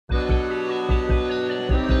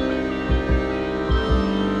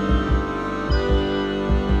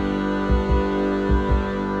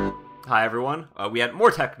Hi, everyone. We had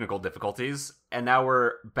more technical difficulties, and now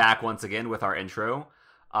we're back once again with our intro.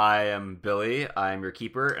 I am Billy, I'm your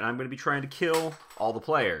keeper, and I'm going to be trying to kill all the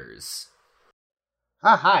players.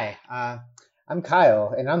 Hi. I'm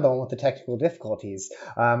Kyle, and I'm the one with the technical difficulties.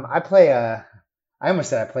 I almost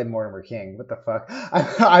said I played Mortimer King. What the fuck?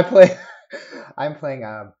 I'm playing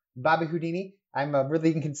Bobby Houdini. I'm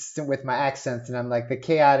really inconsistent with my accents, and I'm like the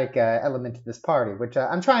chaotic element of this party, which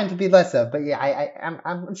I'm trying to be less of. But yeah,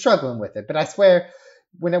 I'm struggling with it. But I swear,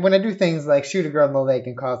 when I do things like shoot a girl in the leg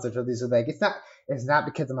and cause her to lose her leg, it's not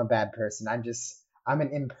because I'm a bad person. I'm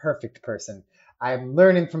an imperfect person. I'm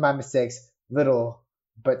learning from my mistakes, little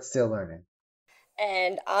but still learning.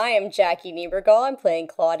 And I am Jackie Niebergall. I'm playing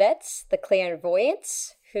Claudette, the clairvoyant,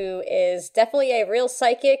 who is definitely a real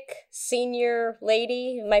psychic senior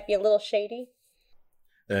lady who might be a little shady.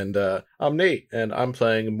 And I'm Nate, and I'm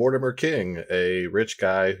playing Mortimer King, a rich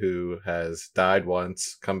guy who has died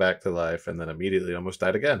once, come back to life, and then immediately almost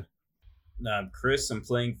died again. I'm Chris. I'm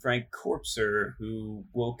playing Frank Corpser, who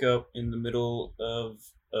woke up in the middle of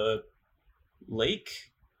a lake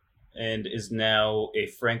and is now a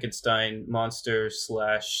Frankenstein monster /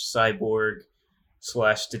 cyborg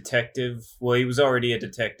 / detective. Well, he was already a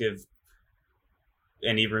detective,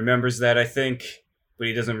 and he remembers that, I think, but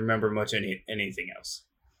he doesn't remember much anything else.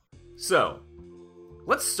 So,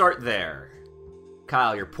 let's start there.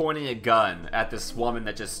 Kyle, you're pointing a gun at this woman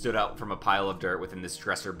that just stood out from a pile of dirt within this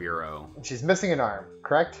dresser bureau. She's missing an arm,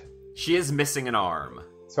 correct? She is missing an arm.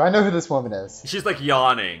 So I know who this woman is. She's like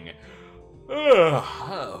yawning.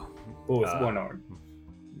 Oh, with one arm.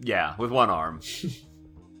 Yeah, with one arm.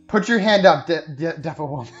 Put your hand up, devil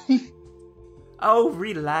woman. Oh,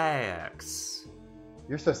 relax.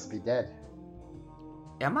 You're supposed to be dead.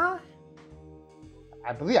 Am I?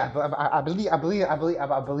 I believe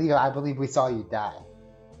we saw you die.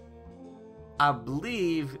 I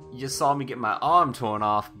believe you saw me get my arm torn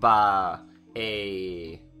off by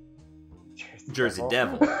a Jersey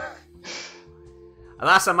Devil.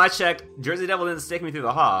 Last time I checked, Jersey Devil didn't stick me through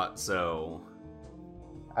the heart, so...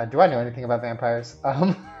 Do I know anything about vampires?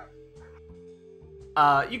 You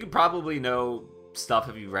could probably know stuff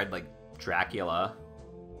if you read, like, Dracula.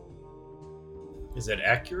 Is that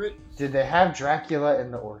accurate? Did they have Dracula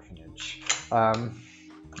in the orphanage?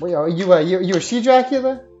 Wait, are you a she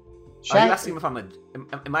Dracula? Are you asking if am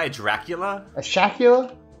I a Dracula? A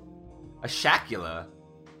Shacula? A Shacula?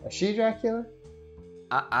 A she Dracula?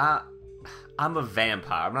 I'm a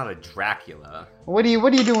vampire. I'm not a Dracula. What are you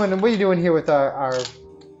doing? What are you doing here with our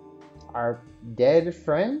dead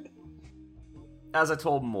friend? As I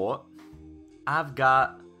told Mort, I've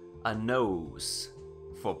got a nose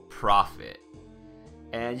for profit.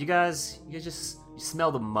 And you guys you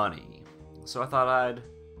smell the money. So I thought I'd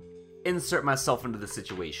insert myself into the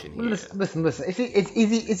situation here. Listen.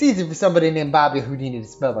 It's easy for somebody named Bobby Houdini to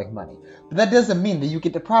smell like money. But that doesn't mean that you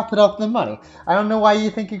get to profit off the money. I don't know why you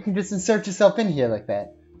think you can just insert yourself in here like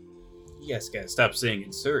that. You guys gotta stop saying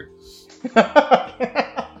insert.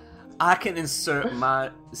 I can insert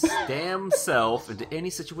my damn self into any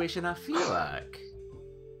situation I feel like.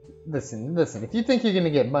 Listen. If you think you're gonna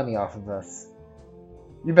get money off of us,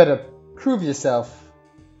 you better prove yourself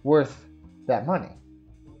worth that money.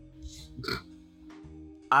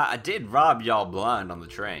 I did rob y'all blind on the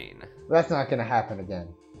train. That's not gonna happen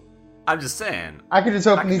again. I'm just saying. I could just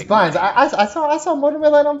open these blinds. I saw Mortimer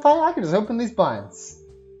light on fire. I could just open these blinds.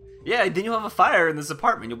 Yeah, then you'll have a fire in this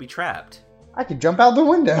apartment. You'll be trapped. I could jump out the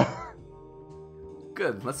window.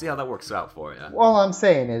 Good. Let's see how that works out for you. All I'm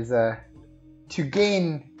saying is, to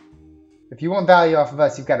gain, if you want value off of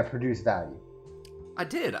us, you've got to produce value. I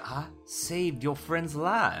did. I saved your friend's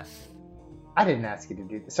life. I didn't ask you to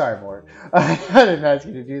do that. Sorry, Mort. I didn't ask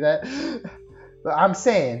you to do that. But I'm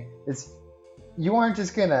saying is, you aren't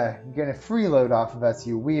just gonna freeload off of us,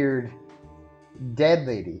 you weird dead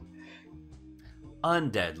lady.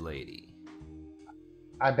 Undead lady.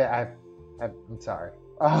 I'm sorry.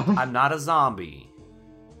 I'm not a zombie.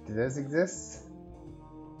 Do those exist?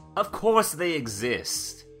 Of course they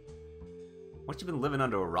exist. What, you been living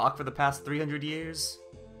under a rock for the past 300 years?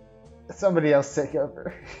 Somebody else take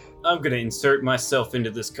over. I'm gonna insert myself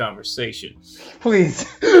into this conversation. Please.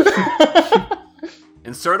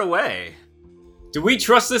 Insert away. Do we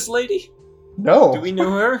trust this lady? No. Do we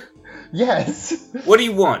know her? Yes. What do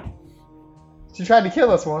you want? She tried to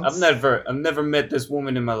kill us once. I've never met this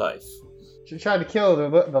woman in my life. She tried to kill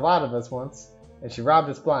the lot of us once, and she robbed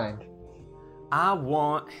us blind. I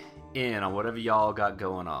want in on whatever y'all got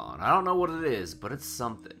going on. I don't know what it is, but it's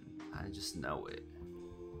something. I just know it.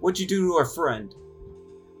 What'd you do to our friend?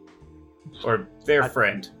 Or their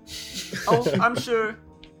friend? Oh, I'm sure.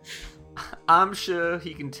 I'm sure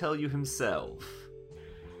he can tell you himself.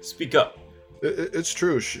 Speak up. It's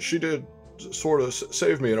true. She did sort of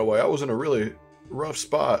save me in a way. I was in a really rough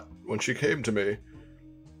spot when she came to me.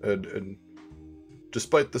 And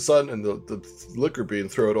despite the sun and the liquor being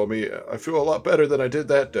thrown on me, I feel a lot better than I did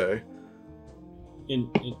that day.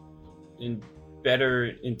 In better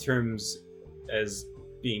in terms as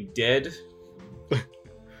being dead?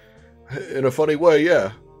 In a funny way,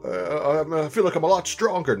 yeah. I feel like I'm a lot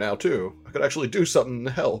stronger now, too. I could actually do something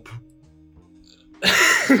to help.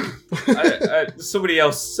 Somebody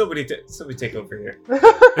take over here.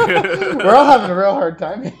 We're all having a real hard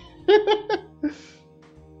time.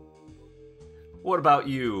 What about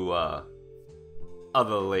you,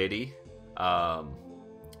 other lady?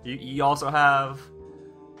 You also have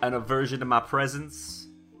an aversion to my presence?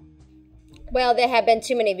 Well, there have been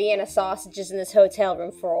too many Vienna sausages in this hotel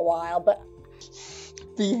room for a while, but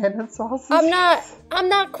Vienna sausage? I'm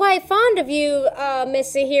not quite fond of you,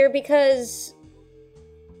 Missy here, because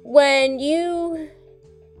when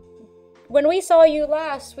we saw you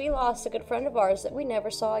last, we lost a good friend of ours that we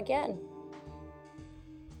never saw again.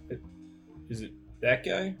 Is it that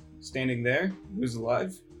guy standing there who's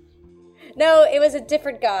alive? No, it was a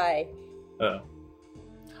different guy.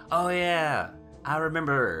 Oh yeah, I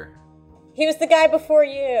remember. He was the guy before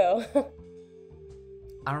you.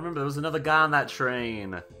 I remember there was another guy on that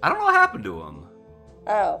train. I don't know what happened to him.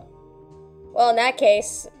 Oh. Well, in that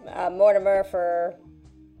case, Mortimer for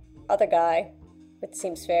other guy. It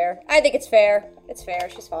seems fair. I think it's fair. It's fair.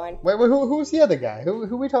 She's fine. Wait, who's the other guy? Who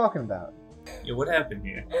are we talking about? Yeah, what happened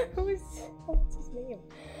here? What's his name?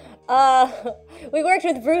 We worked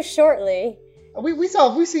with Bruce shortly. We've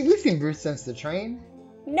seen Bruce since the train.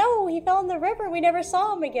 No, he fell in the river. We never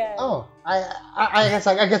saw him again. Oh, I guess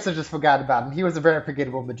I just forgot about him. He was a very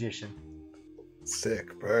forgettable magician.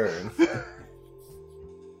 Sick burn.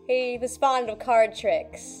 He was fond of card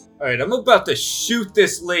tricks. Alright, I'm about to shoot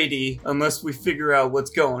this lady unless we figure out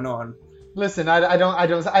what's going on. Listen, I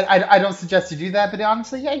don't suggest you do that, but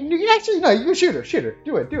honestly, yeah, you can shoot her.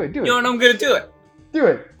 Do it. You know what? I'm gonna do it. Do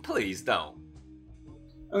it. Please don't.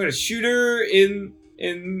 I'm gonna shoot her in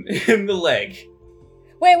the leg.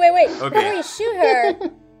 Wait. Okay. Before you shoot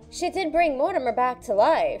her, she did bring Mortimer back to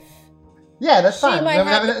life. Yeah, that's She fine. might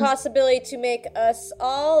have the possibility to make us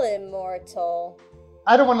all immortal.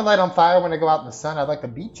 I don't want to light on fire when I go out in the sun. I like the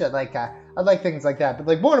beach. I like things like that. But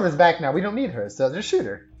like Mortimer's back now. We don't need her, so just shoot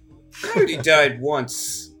her. I already died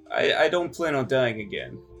once. I don't plan on dying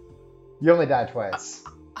again. You only died twice.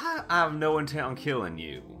 I have no intent on killing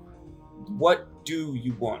you. What do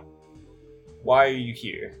you want? Why are you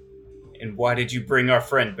here? And why did you bring our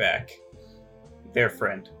friend back? Their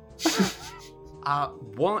friend. I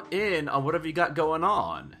want in on whatever you got going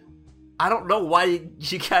on. I don't know why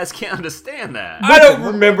you guys can't understand that. I don't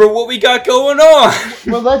remember what we got going on.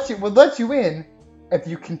 We'll let you in if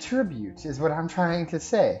you contribute, is what I'm trying to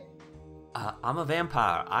say. I'm a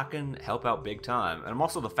vampire. I can help out big time. And I'm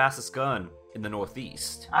also the fastest gun in the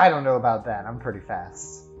Northeast. I don't know about that. I'm pretty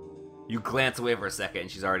fast. You glance away for a second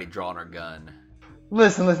and she's already drawn her gun.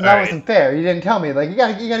 Listen, that right. wasn't fair. You didn't tell me. Like, you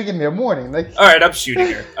gotta give me a warning. Like, Alright, I'm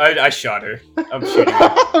shooting her. I shot her. I'm shooting her.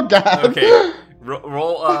 oh god. Okay.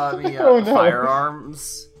 Roll the Oh, no.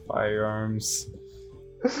 firearms. Firearms.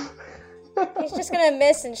 He's just gonna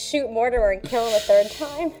miss and shoot Mortimer and kill him a third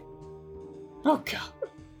time. Oh god.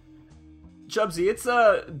 Chubsy, it's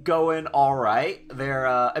going alright.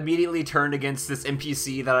 They're immediately turned against this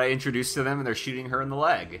NPC that I introduced to them and they're shooting her in the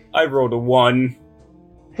leg. I rolled a 1.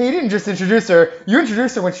 He didn't just introduce her. You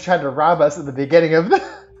introduced her when she tried to rob us at the beginning of the...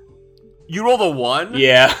 You rolled a 1?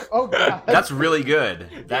 Yeah. Oh god. That's really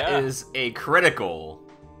good. That is Yeah. a critical.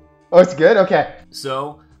 Oh, it's good? Okay.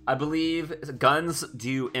 So, I believe guns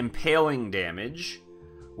do impaling damage,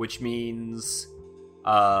 which means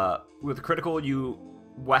with critical,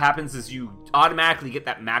 what happens is you automatically get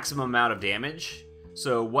that maximum amount of damage.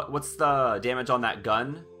 So what's the damage on that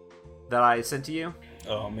gun that I sent to you?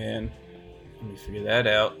 Oh man. Let me figure that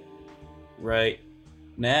out. Right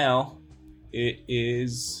now, it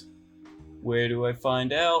is... Where do I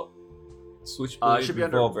find out? Switchblade Should be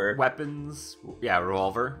revolver. under weapons. Yeah,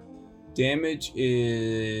 revolver. Damage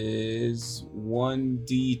is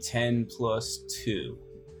 1d10 plus 2.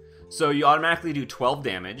 So you automatically do 12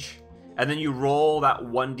 damage, and then you roll that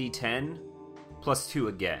 1d10 plus 2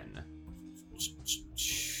 again.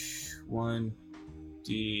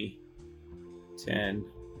 1d10.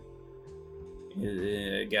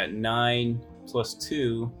 I got 9 plus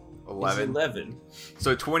 2 is 11.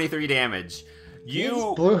 So 23 damage. You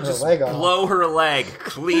just blew her just leg off. blow her leg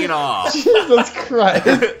clean off. Jesus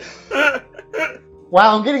Christ.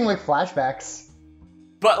 Wow, I'm getting like flashbacks.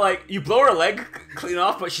 But, like, you blow her leg clean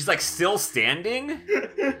off, but she's, like, still standing.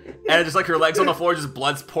 And just, like, her legs on the floor, just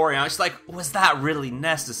blood's pouring out. She's like, was that really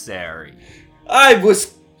necessary? I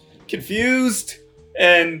was confused,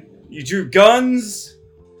 and you drew guns.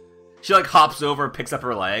 She, like, hops over and picks up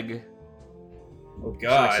her leg. Oh, She,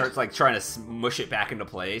 like, God. starts, like, trying to smush it back into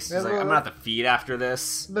place. She's Yeah, like, I'm gonna have to feed after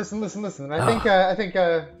this. Listen. I think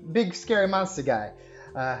big scary monster guy.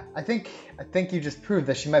 I think you just proved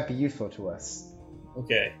that she might be useful to us.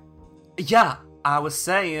 Okay. Yeah, I was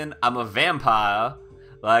saying I'm a vampire.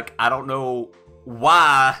 Like, I don't know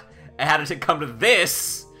why it had to come to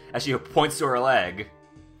this, as she points to her leg.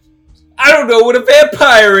 I don't know what a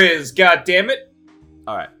vampire is, goddammit!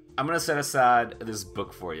 Alright, I'm gonna set aside this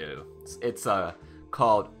book for you. It's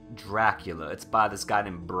called Dracula. It's by this guy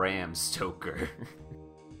named Bram Stoker.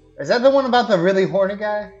 Is that the one about the really horny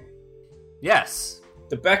guy? Yes.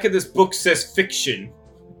 The back of this book says fiction.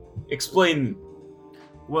 Explain.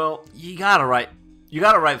 Well, you gotta write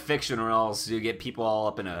fiction or else you get people all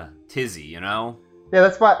up in a tizzy, you know? Yeah,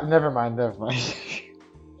 that's why. Never mind.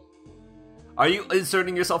 Are you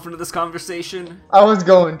inserting yourself into this conversation? I was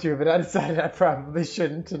going to, but I decided I probably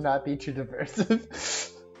shouldn't to not be too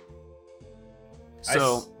diversive.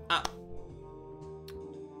 So,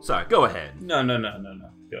 sorry, go ahead. No.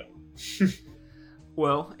 Go.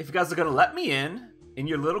 Well, if you guys are gonna let me in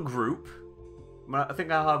your little group, I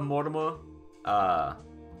think I'll have Mortimer,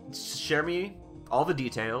 share me all the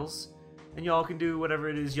details, and y'all can do whatever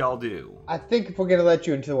it is y'all do. I think if we're gonna let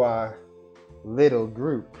you into our little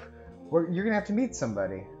group, you're gonna have to meet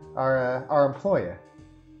somebody. Our employer.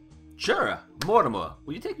 Sure, Mortimer,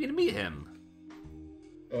 will you take me to meet him?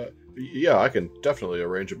 Yeah, I can definitely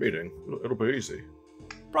arrange a meeting. It'll be easy.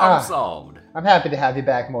 Problem solved. I'm happy to have you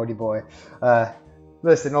back, Morty boy.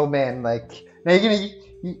 Listen, old man, like, now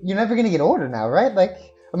you're never gonna get older now, right? Like,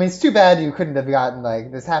 I mean, it's too bad you couldn't have gotten,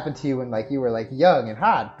 like, this happened to you when, like, you were, like, young and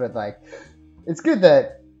hot, but, like, it's good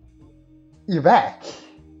that you're back,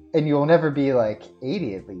 and you'll never be, like,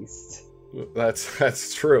 80 at least.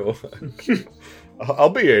 That's true. I'll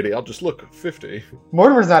be 80. I'll just look 50.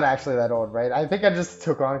 Mortimer's not actually that old, right? I think I just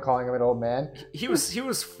took on calling him an old man. He was in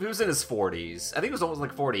his 40s. I think he was almost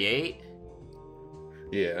like 48.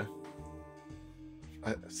 Yeah.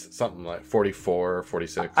 Something like 44 or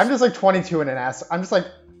 46. I'm just like 22 and an asshole. I'm just like,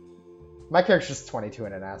 my character's just 22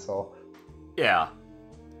 and an asshole. Yeah.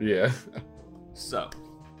 Yeah. So,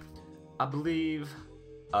 I believe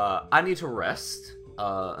I need to rest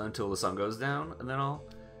until the sun goes down, and then I'll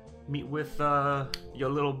meet with your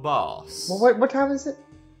little boss. Well, what time is it?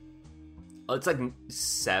 It's like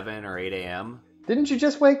 7 or 8 a.m. Didn't you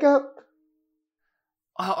just wake up?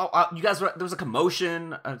 You guys, there was a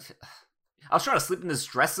commotion. I was trying to sleep in this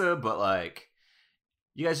dresser, but like,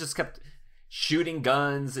 you guys just kept shooting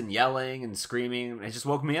guns and yelling and screaming, and it just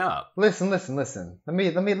woke me up. Listen. Let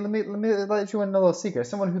me let you in a little secret.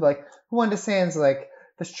 Someone who understands like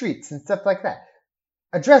the streets and stuff like that.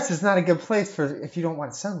 A dress is not a good place for if you don't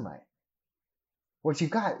want sunlight. What you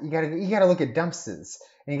gotta look at dumpsters,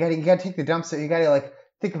 and you gotta take the dumpster. You gotta like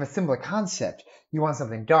think of a similar concept. You want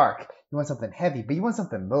something dark, you want something heavy, but you want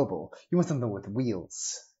something mobile. You want something with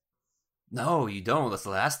wheels. No, you don't. That's the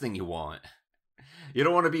last thing you want. You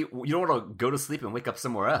don't want to go to sleep and wake up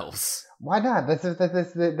somewhere else. Why not? They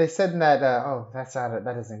said in that.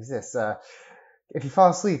 That doesn't exist. If you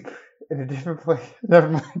fall asleep in a different place, never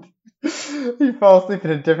mind. If you fall asleep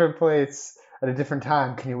in a different place at a different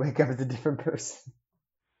time, can you wake up as a different person?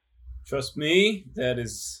 Trust me, that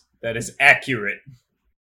is accurate.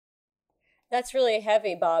 That's really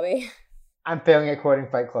heavy, Bobby. I'm failing at quoting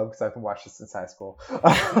Fight Club because I've watched this since high school.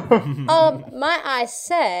 Might I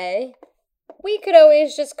say, we could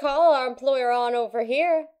always just call our employer on over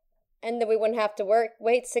here, and then we wouldn't have to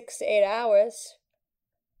wait 6 to 8 hours.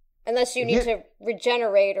 Unless you need to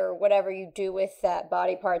regenerate or whatever you do with that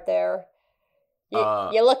body part there.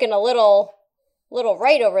 You're looking a little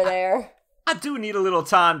right over there. I do need a little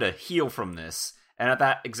time to heal from this. And at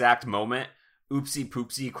that exact moment, Oopsie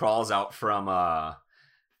Poopsie crawls out from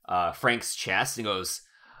Frank's chest and goes,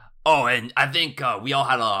 "Oh, and I think we all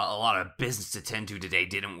had a lot of business to tend to today,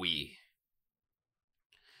 didn't we?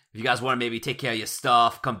 If you guys want to maybe take care of your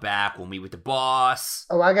stuff, come back. We'll meet with the boss."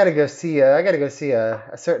 Oh, I gotta go see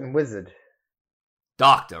a certain wizard.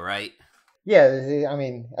 Doctor, right? Yeah, I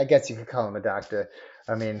mean, I guess you could call him a doctor.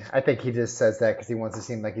 I mean, I think he just says that because he wants to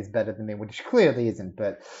seem like he's better than me, which clearly isn't.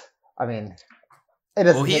 But I mean, it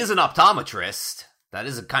doesn't. Well, he is an optometrist. That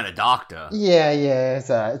is a kind of doctor. Yeah, it's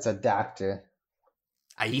a doctor.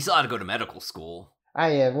 He still had to go to medical school.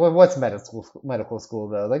 What's medical school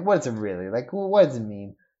though? Like, what is it really? Like, what does it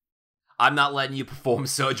mean? I'm not letting you perform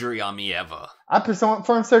surgery on me ever. I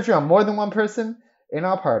performed surgery on more than one person in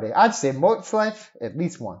our party. I'd say Mort's life at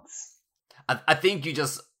least once. I think you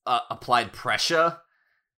just applied pressure,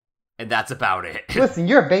 and that's about it. Listen,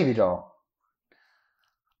 you're a baby doll.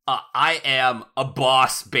 I am a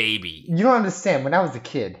boss baby. You don't understand. When I was a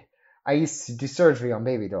kid, I used to do surgery on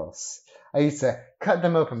baby dolls. I used to cut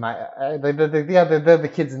them open.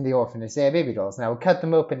 The kids in the orphanage, they had baby dolls, and I would cut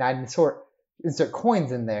them open. I'd insert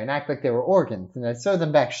coins in there and act like they were organs, and I'd sew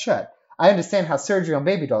them back shut. I understand how surgery on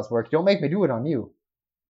baby dolls work. Don't make me do it on you.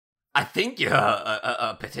 I think you're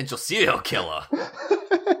a potential serial killer.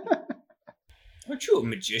 Aren't you a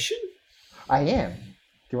magician? I am. Do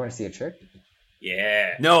you want to see a trick?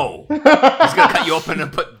 Yeah. No. He's gonna cut you open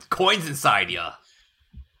and put coins inside you.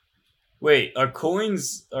 Wait, are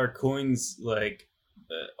coins like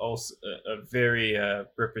also very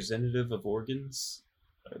representative of organs?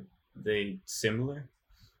 Are they similar?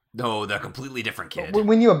 No, they're completely different, kid.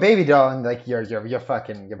 When you're a baby doll and like your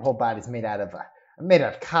whole body's made out of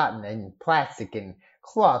cotton and plastic and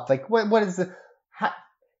cloth, like what is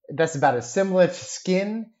that's about as similar to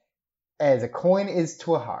skin as a coin is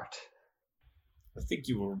to a heart. I think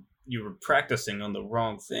you were practicing on the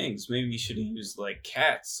wrong things. Maybe you should have used like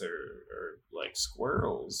cats or like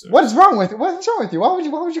squirrels. Or... What's wrong with you? What's wrong with you? Why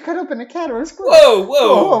would you cut open a cat or a squirrel?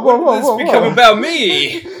 Whoa! This become about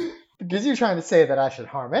me. Because you're trying to say that I should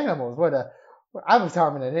harm animals. I was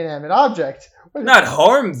harming an inanimate object. Not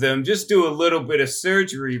harm them, just do a little bit of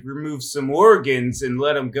surgery, remove some organs, and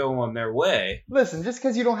let them go on their way. Listen, just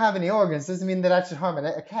because you don't have any organs doesn't mean that I should harm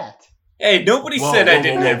a cat. Hey, nobody said I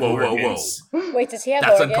didn't have organs. Wait, does he have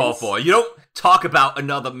That's organs? uncalled for. You don't talk about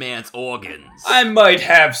another man's organs. I might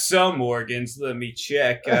have some organs. Let me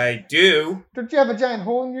check. I do. Don't you have a giant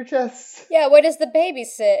hole in your chest? Yeah, where does the baby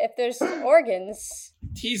sit if there's organs?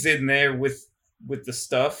 He's in there with the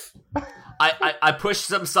stuff. I pushed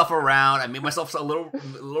some stuff around. I made myself a little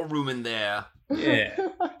room in there. Yeah.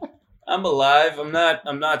 I'm alive. I'm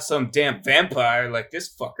not some damn vampire like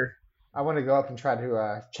this fucker. I want to go up and try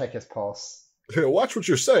to check his pulse. Yeah, watch what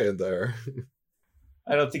you're saying there.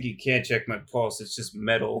 I don't think you can check my pulse. It's just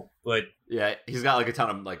metal. But yeah, he's got like a ton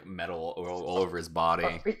of like metal all over his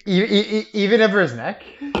body. Even over his neck?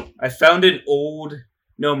 I found an old...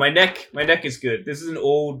 No, my neck is good. This is an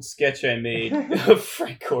old sketch I made of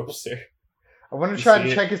Frank Corpser. I want to try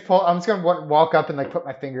to check his pulse. I'm just going to walk up and like put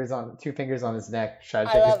my two fingers on his neck. Try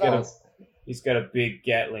to check his pulse. He's got a big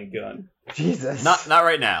Gatling gun. Jesus. Not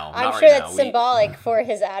right now. I'm sure that's symbolic for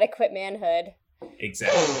his adequate manhood.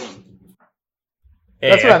 Exactly.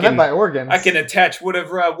 That's what I meant by organs. I can attach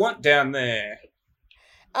whatever I want down there.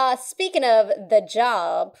 Speaking of the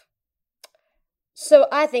job, so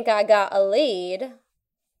I think I got a lead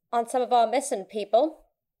on some of our missing people.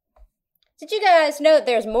 Did you guys know that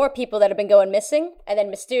there's more people that have been going missing and then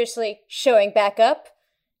mysteriously showing back up?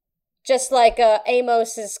 Just like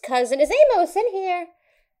Amos's cousin. Is Amos in here?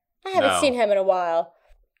 I haven't seen him in a while.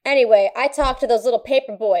 Anyway, I talked to those little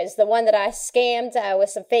paper boys, the one that I scammed with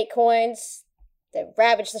some fake coins that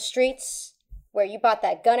ravaged the streets, where you bought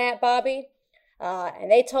that gun at, Bobby.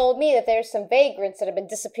 And they told me that there's some vagrants that have been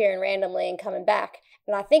disappearing randomly and coming back.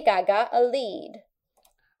 And I think I got a lead.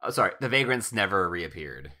 Oh, sorry. The vagrants never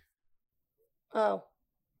reappeared. Oh.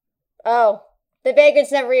 The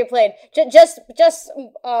vagrants never reappeared. Just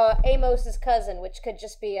Amos's cousin, which could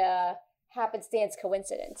just be a happenstance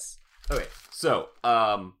coincidence. Okay, so,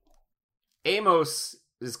 Amos'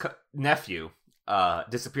 nephew,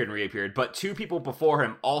 disappeared and reappeared, but two people before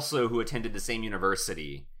him also who attended the same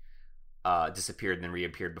university, disappeared and then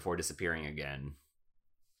reappeared before disappearing again.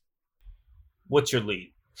 What's your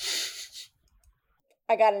lead?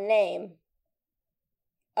 I got a name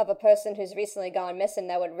of a person who's recently gone missing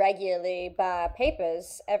that would regularly buy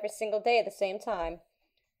papers every single day at the same time.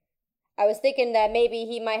 I was thinking that maybe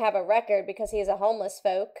he might have a record because he's a homeless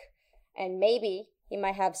folk, and maybe he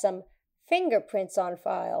might have some fingerprints on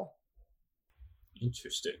file.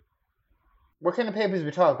 Interesting. What kind of papers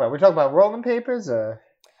we talking about? We talking about rolling papers or?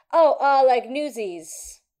 Oh, like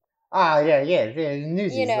Newsies. Yeah,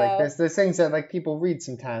 Newsies. You know. Like there's things that like people read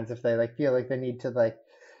sometimes if they like feel like they need to like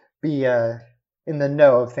be in the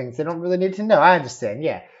know of things they don't really need to know. I understand,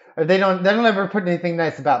 yeah. Or they don't ever put anything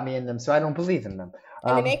nice about me in them, so I don't believe in them.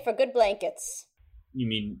 And they make for good blankets. You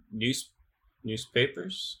mean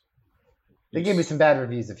newspapers? They gave me some bad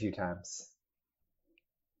reviews a few times.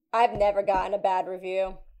 I've never gotten a bad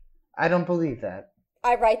review. I don't believe that.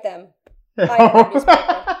 I write them. I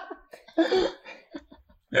newspaper.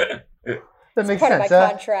 That makes part sense. Of my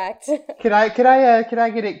contract. Could I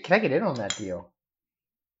get in on that deal?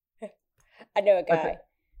 I know a guy.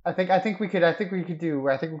 I think we could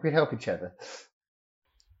help each other.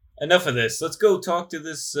 Enough of this. Let's go talk to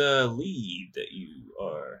this lead that you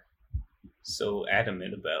are so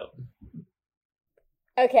adamant about.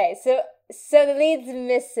 Okay, so the lead's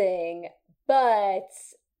missing, but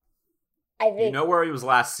I think You know where he was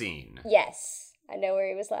last seen. yes, I know where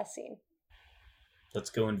he was last seen. Let's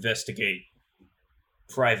go investigate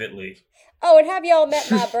privately. Oh, and have y'all met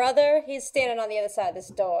my brother? He's standing on the other side of this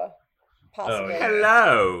door. Possibly. Oh, yeah.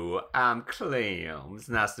 Hello, I'm Clem. It's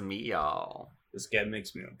nice to meet y'all. This guy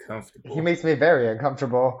makes me uncomfortable. He makes me very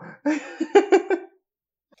uncomfortable.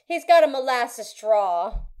 He's got a molasses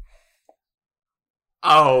straw.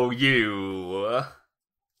 Oh, you.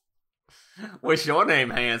 What's your name,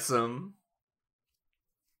 handsome?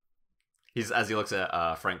 As he looks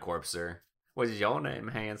at Frank Corpser. What's your name,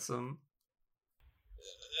 handsome?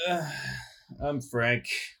 I'm Frank.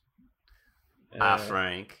 Hi,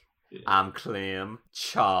 Frank. I'm Clem.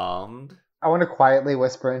 Charmed. I want to quietly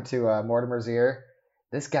whisper into Mortimer's ear.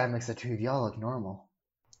 This guy makes the two of y'all look normal.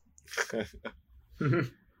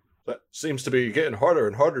 That seems to be getting harder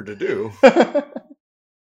and harder to do.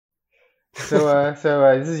 So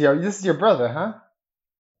this is your brother, huh?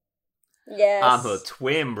 Yes. I'm her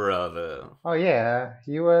twin brother. Oh yeah,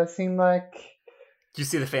 you seem like Do you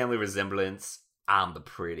see the family resemblance? I'm the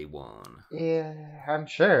pretty one. yeah. I'm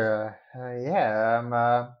sure.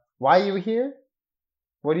 Yeah. Why are you here?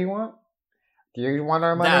 What do you want? Do you want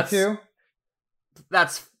our money too?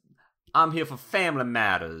 I'm here for family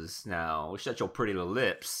matters now. Shut your pretty little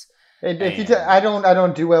lips. I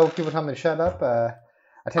don't do well with people telling me to shut up.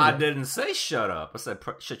 I didn't say shut up. I said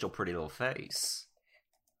shut your pretty little face.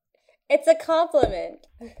 It's a compliment.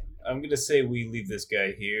 I'm gonna say we leave this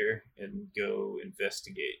guy here and go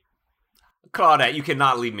investigate. Claudette, you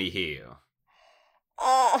cannot leave me here.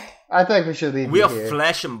 I think we should leave We you are here.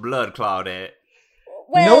 flesh and blood, Claudette.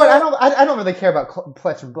 Well, You know what? I don't really care about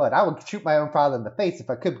flesh and blood. I would shoot my own father in the face if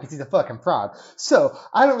I could because he's a fucking fraud. So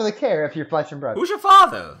I don't really care if you're flesh and blood. Who's your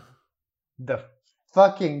father? The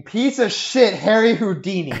fucking piece of shit, Harry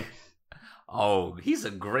Houdini. Oh, he's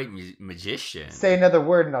a great magician. Say another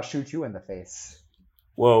word and I'll shoot you in the face.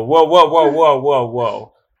 Whoa, whoa, whoa, whoa, whoa, whoa,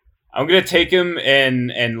 whoa. I'm gonna take him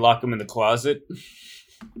and lock him in the closet.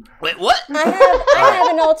 Wait, what? I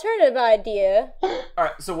have an alternative idea.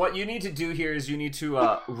 Alright, so what you need to do here is you need to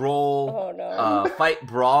roll Oh no. fight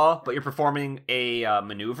brawl, but you're performing a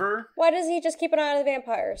maneuver. Why does he just keep an eye on the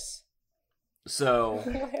vampires? So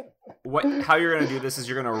how you're gonna do this is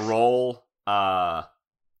you're gonna roll Because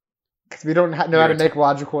we don't know how to make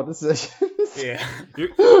logical decisions. Yeah.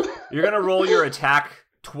 you're gonna roll your attack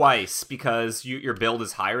twice because your build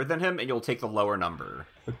is higher than him and you'll take the lower number.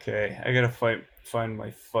 Okay, I gotta find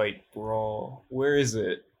my fight brawl. Where is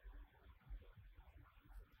it?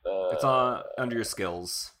 It's under your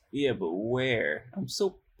skills. Yeah, but where? I'm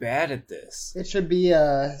so bad at this. It should be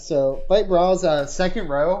so fight brawl's second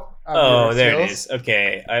row. Of Oh, your there it skills. is.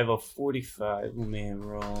 Okay, I have a 45 man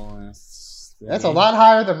roll. That's a lot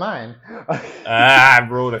higher than mine. I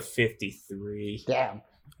rolled a 53. Damn.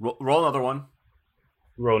 Roll another one.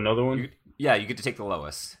 Roll another one. Yeah, you get to take the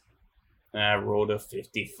lowest. I rolled a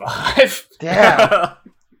 55. Damn.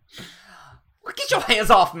 Get your hands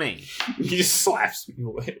off me! He just slaps me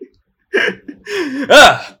away.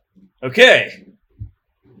 Okay.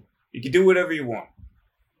 You can do whatever you want.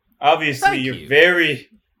 Obviously, Thank you're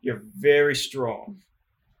you. very strong.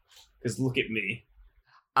 Because look at me.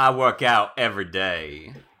 I work out every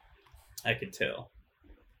day. I can tell.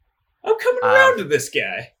 I'm coming around to this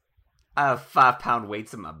guy. I have 5-pound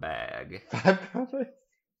weights in my bag.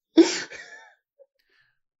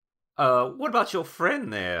 What about your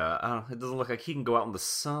friend there? It doesn't look like he can go out in the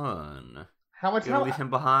sun. How much? You gonna leave him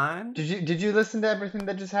behind? Did you listen to everything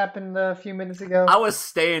that just happened a few minutes ago? I was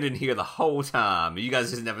standing here the whole time. You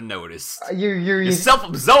guys just never noticed. You're You're easy,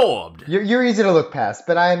 self-absorbed. you're easy to look past,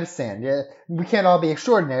 but I understand. Yeah, we can't all be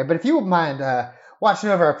extraordinary. But if you would mind watching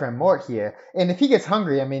over our friend Mort here, and if he gets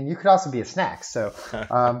hungry, I mean, you could also be a snack. So,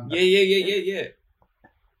 Yeah.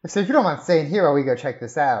 so if you don't mind staying here while we go check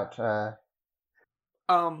this out,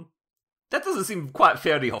 That doesn't seem quite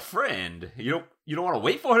fair to your friend. You don't want to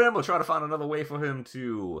wait for him or try to find another way for him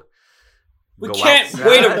to We go can't outside?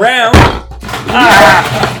 wait around.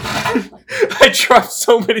 I dropped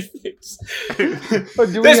so many things.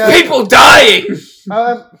 do There's people dying.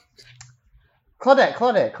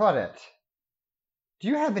 Claudette. Do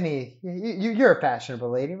you have any? You're a fashionable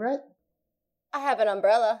lady, right? I have an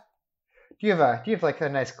umbrella. Do you have like a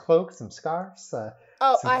nice cloak, some scarves?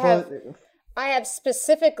 Oh, some I have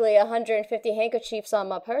specifically 150 handkerchiefs on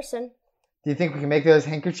my person. Do you think we can make those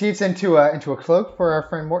handkerchiefs into a cloak for our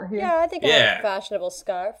friend Mort here? Yeah, I think I have a fashionable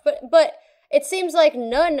scarf. But it seems like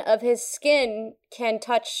none of his skin can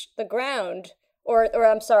touch the ground. Or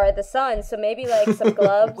I'm sorry, the sun. So maybe like some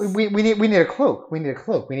gloves. we need a cloak. We need a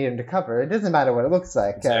cloak. We need him to cover. It doesn't matter what it looks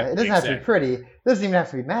like. It doesn't have to be pretty. It doesn't even have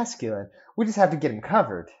to be masculine. We just have to get him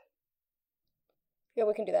covered. Yeah,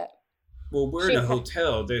 we can do that. Well, we're in a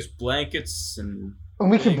hotel. There's blankets and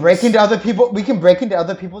we can break into other people. We can break into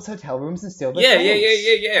other people's hotel rooms and steal their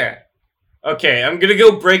clothes. Yeah. Okay, I'm gonna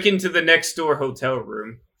go break into the next door hotel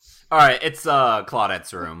room. All right, it's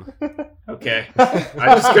Claudette's room. Okay,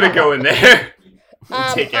 I'm just gonna go in there.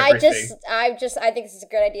 Take everything. I think this is a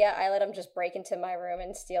good idea. I let him just break into my room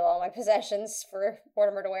and steal all my possessions for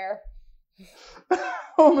Mortimer to wear.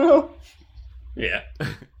 Oh no! Yeah. All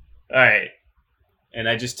right, and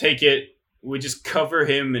I just take it. We just cover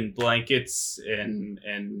him in blankets and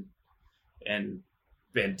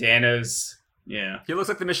bandanas. Yeah. He looks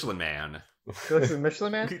like the Michelin Man. He looks like the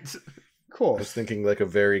Michelin Man? Cool. I was thinking like a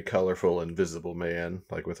very colorful Invisible Man,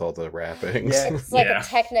 like with all the wrappings. Yeah. It's like a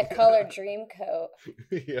Technicolor dream coat.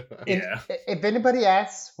 Yeah. If anybody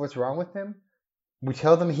asks what's wrong with him, we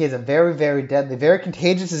tell them he has a very, very deadly, very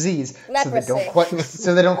contagious disease, Leprosy.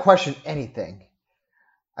 so they don't question anything.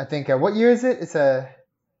 I think what year is it? It's a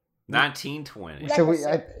 1920. So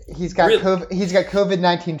he's got COVID. He's got COVID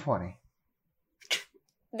 1920.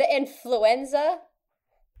 The influenza.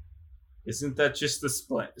 Isn't that just the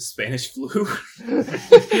Spanish flu?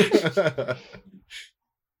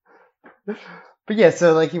 But yeah,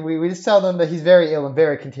 so like we just tell them that he's very ill and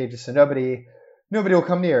very contagious, so nobody will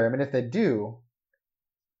come near him, and if they do,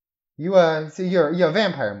 so you're a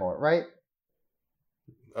vampire, Mort, right?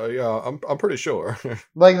 Yeah, I'm pretty sure.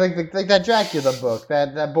 like that Dracula book,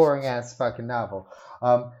 that boring ass fucking novel.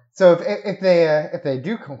 So if they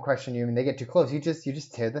do come question you and they get too close, you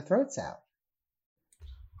just tear their throats out.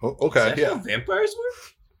 Okay, Is that how vampires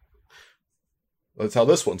work? That's how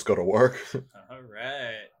this one's gonna work. All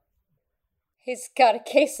right. He's got a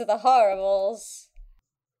case of the horribles.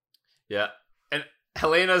 Yeah. And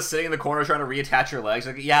Helena's sitting in the corner trying to reattach her legs.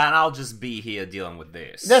 Like, yeah, and I'll just be here dealing with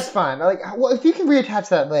this. That's fine. Like, well, if you can reattach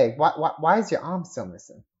that leg, why is your arm still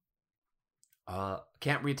missing?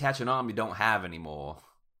 Can't reattach an arm you don't have anymore.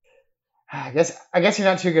 I guess you're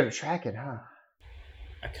not too good at tracking, huh?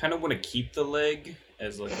 I kind of want to keep the leg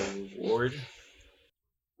as like a reward.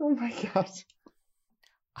 Oh my god.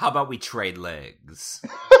 How about we trade legs?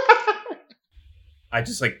 I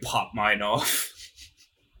just like pop mine off.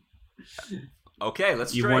 Okay,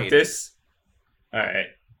 let's You trade. want this? All right.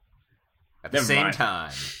 At the Never same mind.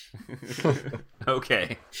 time.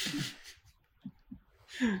 Okay.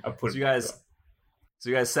 I'll put So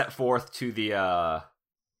you guys set forth to the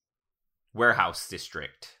warehouse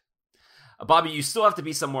district. Bobby, you still have to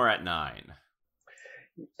be somewhere at 9.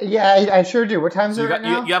 Yeah, I sure do. What time is So it right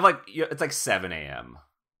now? you have it's like 7 a.m.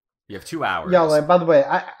 You have 2 hours. Y'all, like, by the way,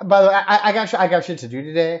 I got shit to do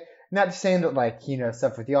today. Not saying that like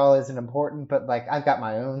stuff with y'all isn't important, but like I've got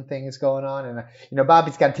my own things going on, and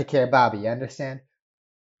Bobby's got to take care of Bobby. You understand?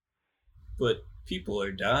 But people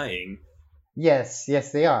are dying. Yes,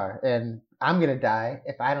 they are, and I'm gonna die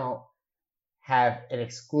if I don't have an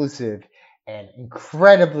exclusive and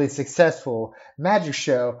incredibly successful magic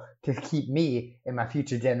show to keep me and my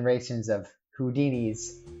future generations of Houdinis.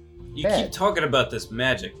 You Bad. keep talking about this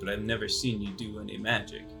magic, but I've never seen you do any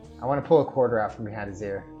magic. I want to pull a quarter out from behind his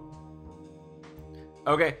ear.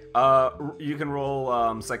 Okay, you can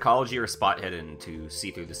roll psychology or spot hidden to see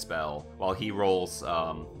through the spell, while he rolls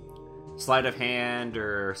sleight of hand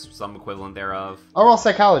or some equivalent thereof. I'll roll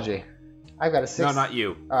psychology. I've got a 6. No, not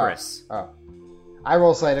you, Chris. Oh. I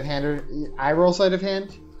roll sleight of hand. I roll sleight of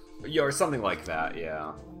hand? Yeah, or something like that,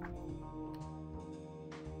 yeah.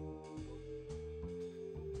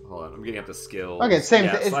 Hold on, I'm getting up the skills. Okay, same.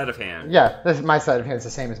 Yeah, sleight of hand. Yeah, my sleight of hand is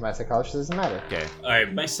the same as my psychology, so it doesn't matter. Okay.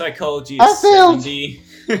 Alright, my psychology I is failed! 70,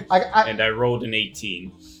 I and I rolled an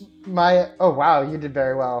 18. oh wow, you did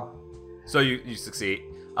very well. So you succeed.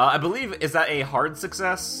 I believe, is that a hard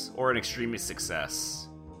success or an extreme success?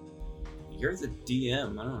 You're the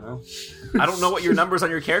DM, I don't know. I don't know what your numbers on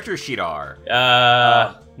your character sheet are.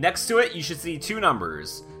 Next to it, you should see 2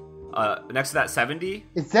 numbers. Next to that 70.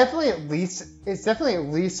 It's definitely at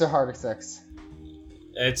least a hard 6.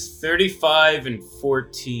 It's 35 and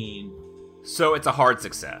 14. So it's a hard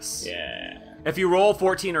success. Yeah. If you roll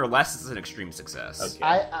 14 or less, it's an extreme success.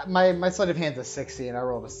 Okay. My sleight of hand's a 60, and I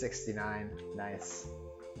rolled a 69. Nice.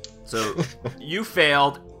 So you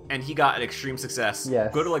failed, and he got an extreme success.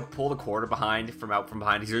 Yes. Go to pull the quarter from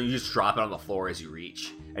behind. You just drop it on the floor as you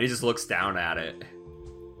reach, and he just looks down at it.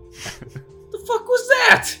 The fuck was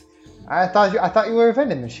that? I thought you were a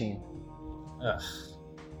vending machine. Ugh.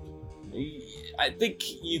 I think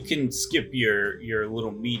you can skip your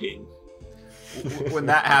little meeting. When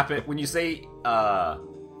that happened, when you say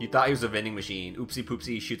you thought he was a vending machine, Oopsie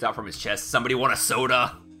Poopsie shoots out from his chest. Somebody want a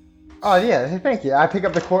soda? Oh yeah, hey, thank you. I pick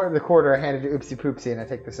up the quarter, I hand it to Oopsie Poopsie, and I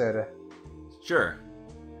take the soda. Sure.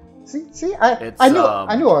 See, I knew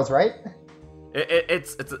I was right.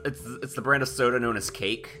 It's the brand of soda known as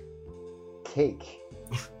Cake. Cake.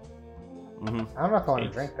 Mm-hmm. I don't know if I want to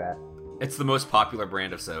drink that. It's the most popular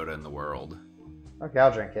brand of soda in the world. Okay,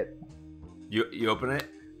 I'll drink it. You open it?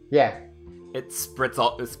 Yeah. It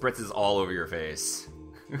spritzes all over your face.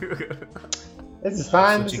 This is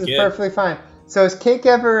fine. This is get. perfectly fine. So has Cake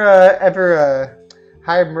ever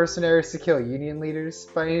hired mercenaries to kill Union leaders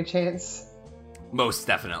by any chance? Most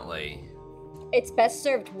definitely. It's best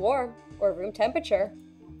served warm or room temperature.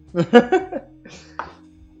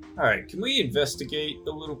 Alright, can we investigate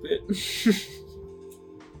a little bit?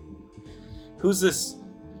 Who's this?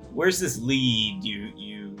 Where's this lead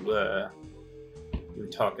you were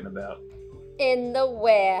talking about? In the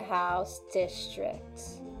warehouse district.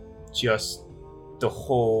 Just the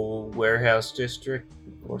whole warehouse district,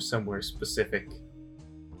 or somewhere specific?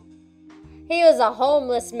 He was a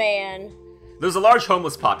homeless man. There's a large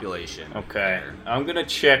homeless population. Okay, I'm gonna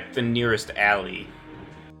check the nearest alley.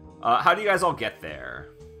 How do you guys all get there?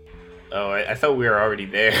 Oh, I thought we were already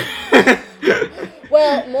there.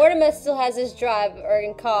 Well, Mortimer still has his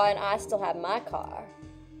driving car, and I still have my car.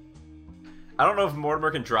 I don't know if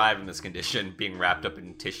Mortimer can drive in this condition, being wrapped up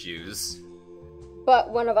in tissues.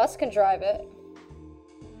 But one of us can drive it.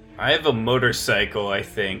 I have a motorcycle, I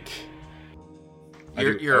think.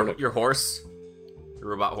 Your horse? Your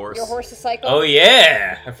robot horse? Your horse's cycle? Oh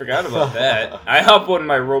yeah, I forgot about that. I hop on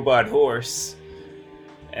my robot horse,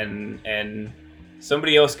 and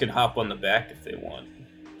somebody else can hop on the back if they want.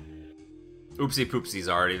 Oopsie Poopsie's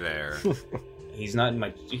already there. He's not in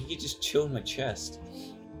my. He can just chill in my chest.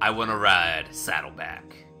 I want to ride Saddleback.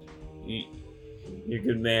 You're a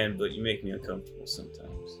good man, but you make me uncomfortable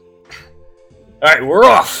sometimes. All right, we're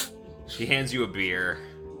off. She hands you a beer.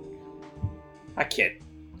 I can't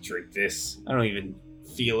drink this. I don't even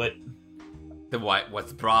feel it. Then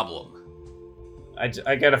what's the problem?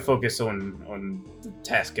 I gotta focus on the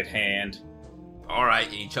task at hand. All right,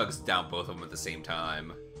 and he chugs down both of them at the same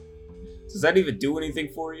time. Does that even do anything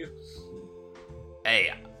for you?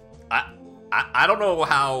 Hey, I don't know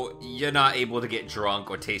how you're not able to get drunk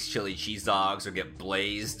or taste chili cheese dogs or get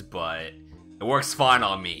blazed, but it works fine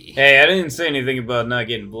on me. Hey, I didn't say anything about not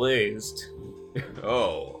getting blazed.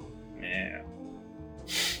 Oh. Yeah.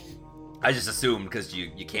 I just assumed because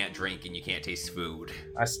you can't drink and you can't taste food.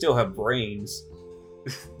 I still have brains.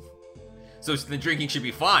 So the drinking should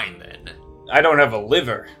be fine then. I don't have a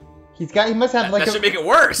liver. He must have That should make it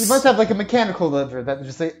worse. He must have like a mechanical liver that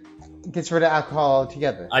just like gets rid of alcohol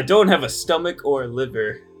altogether. I don't have a stomach or a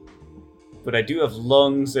liver, but I do have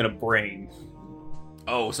lungs and a brain.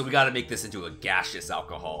 Oh, so we gotta make this into a gaseous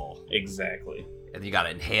alcohol. Exactly. And you gotta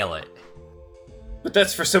inhale it. But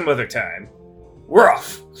that's for some other time. We're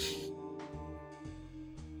off!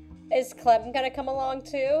 Is Clem gonna come along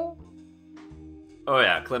too? Oh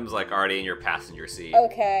yeah, Clem's like already in your passenger seat.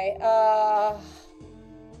 Okay,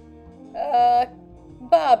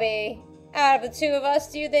 Bobby, out of the two of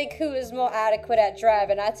us, do you think who is more adequate at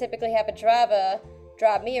driving? I typically have a driver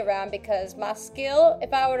drive me around because my skill,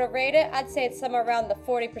 if I were to rate it, I'd say it's somewhere around the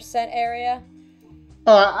 40% area.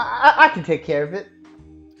 Oh, I can take care of it.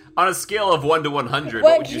 On a scale of 1 to 100,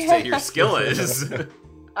 what would you say your skill is? You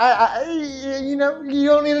know, you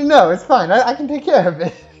don't need to know. It's fine. I can take care of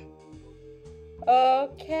it.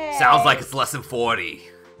 Okay. Sounds like it's less than 40.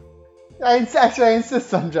 I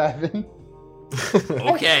insist on driving.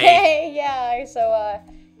 Okay. Yeah, so,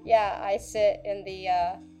 yeah, I sit in the,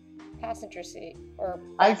 passenger seat, or...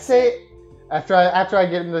 I'd say, after I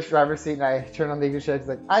get in the driver's seat and I turn on the ignition, it's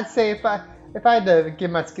like, I'd say if I had to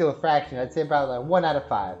give my skill a fraction, I'd say about like 1 out of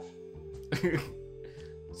 5.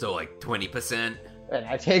 So like 20%? And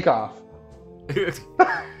I take off.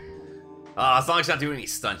 As long as you're not doing any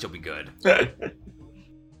stunts, you'll be good.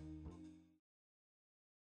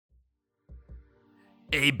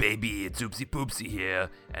 Hey baby, it's Oopsie Poopsie here,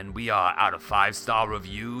 and we are out of 5-star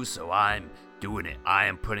reviews, so I'm doing it. I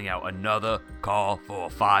am putting out another call for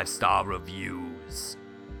 5-star reviews.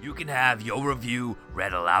 You can have your review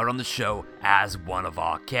read aloud on the show as one of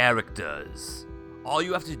our characters. All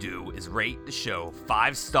you have to do is rate the show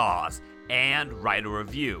 5 stars and write a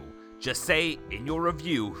review. Just say in your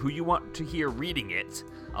review who you want to hear reading it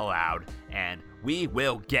aloud, and we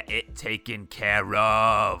will get it taken care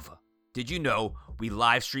of. Did you know we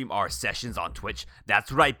live stream our sessions on Twitch.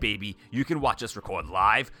 That's right, baby. You can watch us record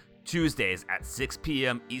live Tuesdays at 6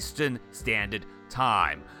 p.m. Eastern Standard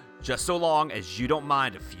Time. Just so long as you don't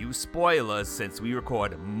mind a few spoilers since we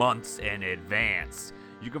record months in advance.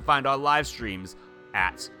 You can find our live streams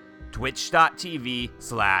at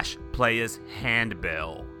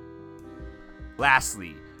twitch.tv/playershandbill.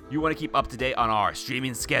 Lastly, you want to keep up to date on our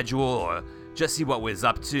streaming schedule or just see what we're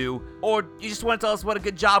up to, or you just want to tell us what a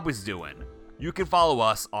good job we're doing, you can follow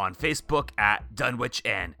us on Facebook at Dunwich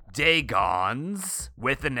and Dagons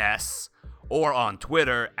with an S, or on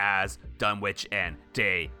Twitter as Dunwich and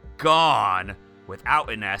Dagon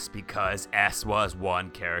without an S because S was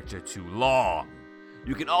one character too long.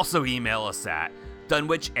 You can also email us at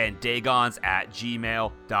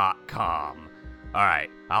dunwichanddagons@gmail.com. Alright,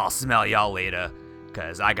 I'll smell y'all later,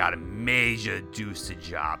 because I got a major deuce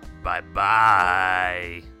job.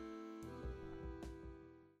 Bye-bye.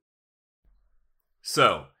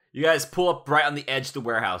 So, you guys pull up right on the edge of the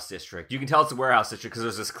warehouse district. You can tell it's a warehouse district because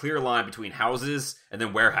there's this clear line between houses and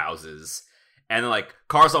then warehouses. And then, like,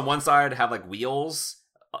 cars on one side have, like, wheels.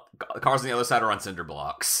 Cars on the other side are on cinder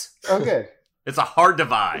blocks. Oh, good. It's a hard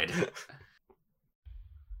divide.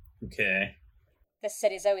 Okay. This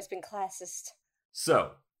city's always been classist.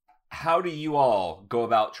 So, how do you all go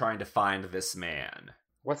about trying to find this man?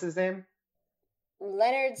 What's his name?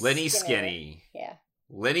 Leonard Lenny Skinner. Skinny. Yeah.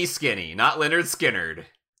 Lenny Skinny, not Leonard Skinnerd.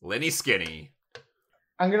 Lenny Skinny.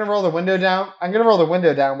 I'm gonna roll the window down. I'm gonna roll the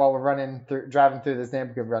window down while we're driving through this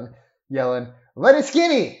neighborhood, yelling, "Lenny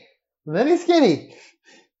Skinny! Lenny Skinny!"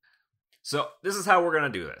 So, this is how we're gonna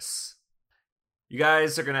do this. You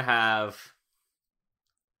guys are gonna have,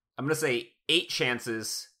 I'm gonna say 8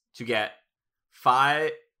 chances to get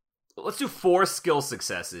 5, let's do 4 skill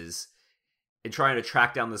successes in trying to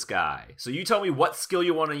track down this guy. So you tell me what skill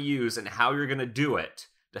you want to use and how you're going to do it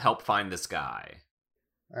to help find this guy.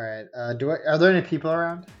 All right. Are there any people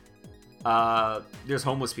around? There's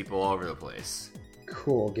homeless people all over the place.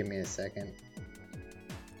 Cool. Give me a second.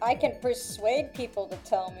 I can persuade people to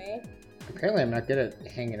tell me. Apparently, I'm not good at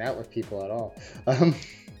hanging out with people at all. I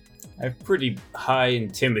have pretty high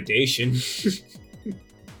intimidation.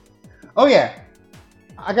 Oh yeah,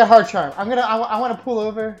 I got hard charm. I want to pull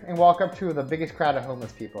over and walk up to the biggest crowd of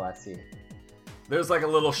homeless people I see. There's like a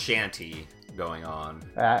little shanty going on.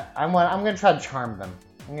 I'm gonna try to charm them.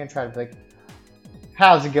 I'm gonna try to be like,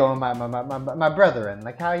 "How's it going, my brethren?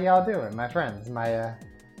 Like, how y'all doing, my friends, my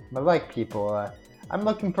like people? I'm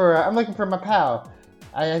looking for my pal.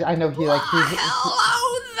 I know he like he's.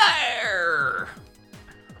 Hello there.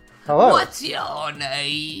 Hello. What's your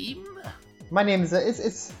name? My name is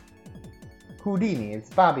it's Houdini. It's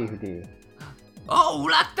Bobby Houdini. Oh,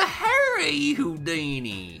 like the Harry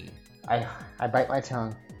Houdini. I bite my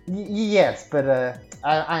tongue. Yes, but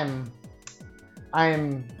I'm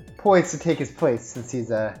poised to take his place since he's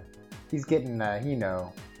getting he's getting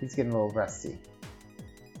a little rusty.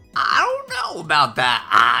 I don't know about that.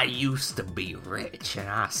 I used to be rich and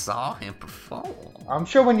I saw him perform. I'm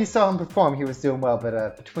sure when you saw him perform, he was doing well.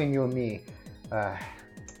 But between you and me,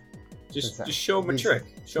 just show him a trick.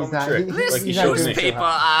 Show him a not- trick. he- This like he he's not showed doing me. so newspaper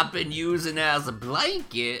hot. I've been using as a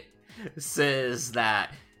blanket says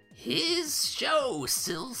that his show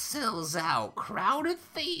still sells out crowded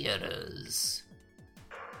theaters.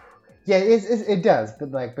 Yeah, it does.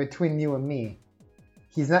 But like between you and me,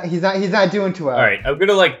 he's not doing too well. All right, I'm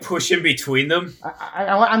gonna like push in between them.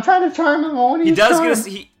 I'm trying to charm him. I want to He use does charm. get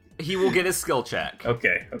he will get his skill check.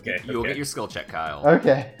 Okay. You'll get your skill check, Kyle.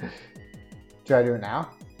 Okay. Do I do it now?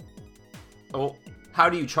 Well, how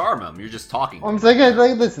do you charm him? You're just talking. I'm like,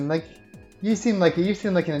 listen, like, you seem like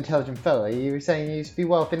an intelligent fella. You were saying you used to be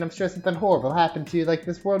wealthy, and I'm sure something horrible happened to you, like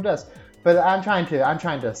this world does. But I'm trying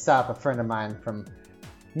to stop a friend of mine from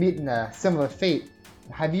meeting a similar fate.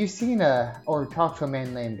 Have you seen or talked to a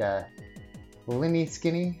man named Lenny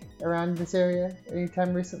Skinny around this area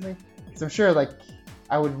anytime recently? Because I'm sure, like,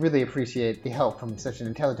 I would really appreciate the help from such an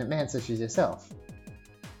intelligent man such as yourself.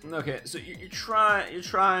 Okay, so you're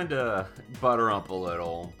trying to butter up a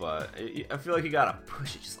little, but I feel like you gotta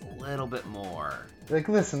push it just a little bit more. Like,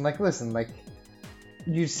 listen,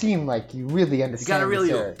 you seem like you really understand. You gotta really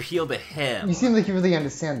this area. appeal to him. You seem like you really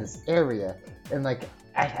understand this area, and like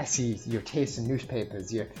I see your taste in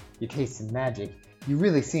newspapers, your taste in magic. You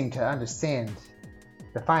really seem to understand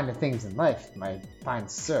the finer things in life, my fine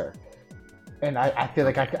sir. And I feel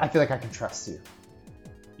like I can trust you.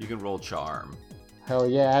 You can roll charm. Hell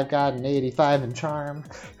yeah, I've got an 85 in charm.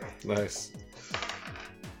 Nice.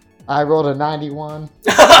 I rolled a 91.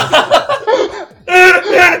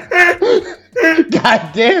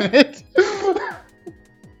 God damn it!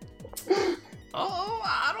 Oh,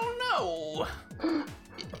 I don't know.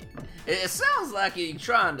 like you're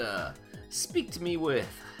trying to speak to me with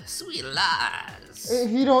sweet lies. If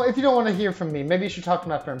you don't want to hear from me, maybe you should talk to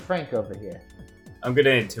my friend Frank over here. I'm gonna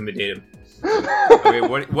intimidate him. Okay,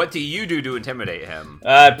 what do you do to intimidate him?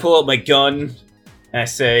 I pull out my gun and I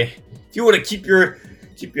say, if you want to keep your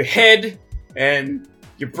head and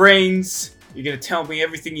your brains, you're gonna tell me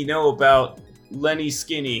everything you know about Lenny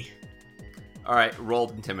Skinny. Alright, roll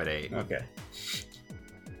intimidate. Okay.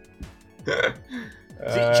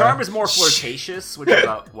 See, charm is more flirtatious, which is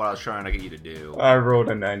what I was trying to get you to do. I rolled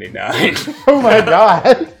a 99. Oh my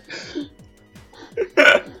god.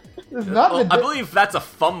 It's not the I day, believe that's a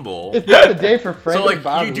fumble. it's not the day for Frank So, like, and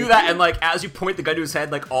Bobby. you do that, and, like, as you point the gun to his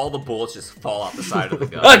head, like, all the bullets just fall off the side of the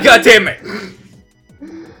gun. Oh, god damn it!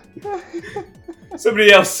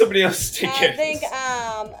 Somebody else take I care. think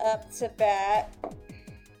I'm up to bat.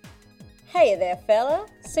 Hey there, fella.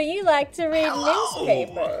 So you like to read Hello.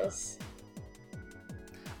 newspapers?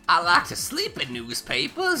 I like to sleep in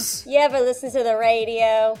newspapers. You ever listen to the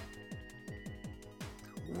radio?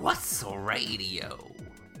 What's a radio?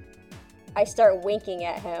 I start winking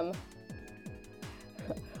at him.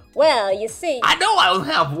 Well, you see, I know I only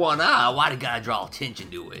have one eye. Why do you gotta draw attention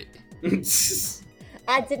to it?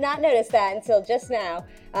 I did not notice that until just now.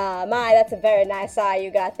 My, that's a very nice eye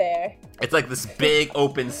you got there. It's like this big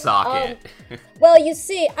open socket. Well, you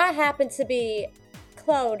see, I happen to be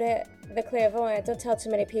Claude, the clairvoyant. Don't tell too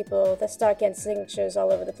many people. They start getting signatures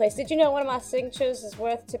all over the place. Did you know one of my signatures is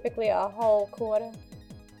worth typically a whole quarter?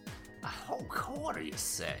 A whole quarter, you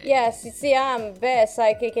say? Yes, you see, I'm very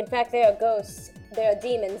psychic. In fact, there are ghosts, there are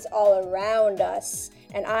demons all around us.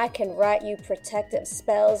 And I can write you protective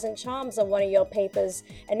spells and charms on one of your papers.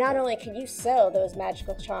 And not only can you sell those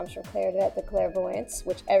magical charms from Clarinet the Clairvoyance,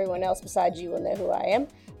 which everyone else besides you will know who I am,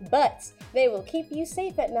 but they will keep you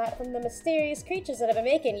safe at night from the mysterious creatures that have been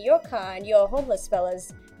making your kind, your homeless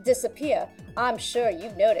fellas, disappear. I'm sure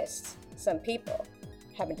you've noticed some people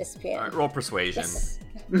have been disappearing. Alright, roll persuasion. Yes.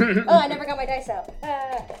 Oh, I never got my dice out.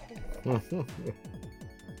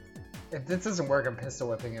 If this doesn't work, I'm pistol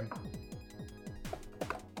whipping him.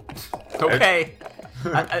 Okay.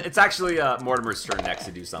 It's actually Mortimer's turn next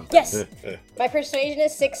to do something. Yes! My persuasion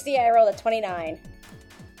is 60, I rolled a 29.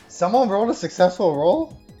 Someone rolled a successful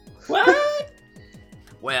roll? What?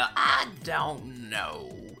 Well, I don't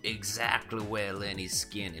know exactly where Lenny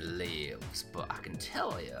Skinny lives, but I can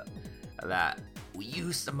tell you that we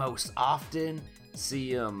used to most often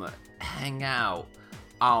see him hang out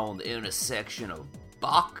on the intersection of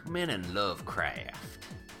Bachman and Lovecraft.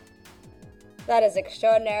 That is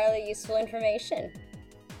extraordinarily useful information.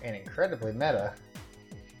 And incredibly meta.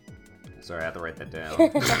 Sorry, I have to write that down.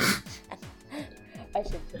 I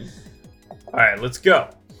should just... Alright, let's go.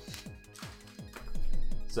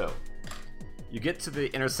 So, you get to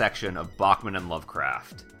the intersection of Bachman and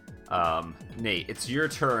Lovecraft. Nate, it's your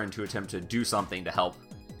turn to attempt to do something to help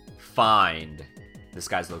find this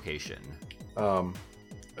guy's location. Are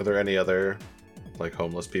there any other, like,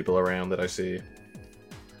 homeless people around that I see?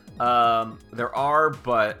 There are,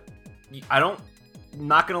 but I'm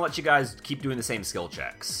not gonna let you guys keep doing the same skill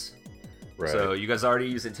checks. Right. So you guys already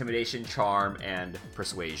use intimidation, charm, and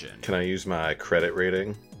persuasion. Can I use my credit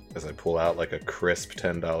rating as I pull out, like, a crisp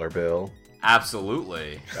 $10 bill?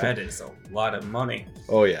 Absolutely. That is a lot of money.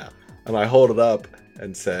 Oh, yeah. And I hold it up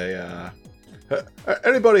and say,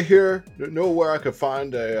 anybody here know where I could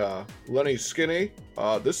find a Lenny Skinny?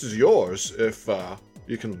 This is yours if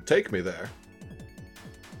you can take me there.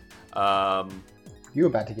 You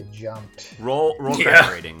about to get jumped. Roll Yeah.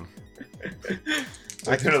 credit rating.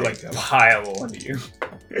 I could have, like, take that. pile on you.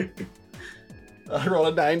 I roll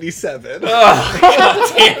a 97. Oh,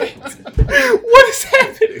 god damn it. What is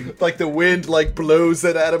happening? Like the wind, like, blows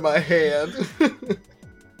it out of my hand.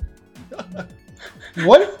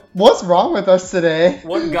 What's wrong with us today?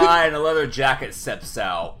 One guy in a leather jacket steps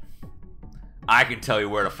out. I can tell you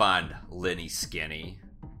where to find Lenny Skinny.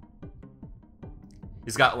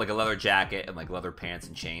 He's got like a leather jacket and like leather pants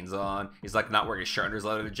and chains on. He's like not wearing a shirt under his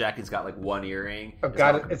leather jacket. He's got like one earring. Oh, He's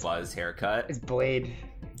God, got, like, a it's- buzz haircut. It's Blade.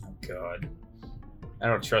 God. I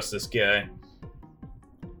don't trust this guy.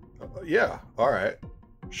 Yeah, alright.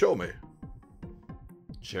 Show me.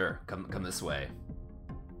 Sure, come this way.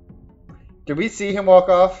 Did we see him walk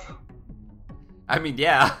off? I mean,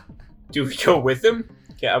 yeah, Do we go with him?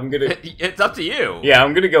 Yeah, I'm gonna. it's up to you. Yeah,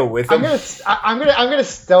 I'm gonna go with him. I'm gonna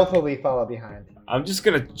stealthily follow behind. I'm just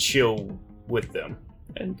gonna chill with them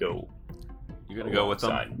and go. You're gonna go with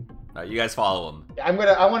them. You guys follow him. I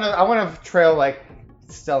wanna trail like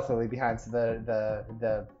stealthily behind so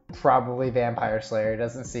the probably vampire slayer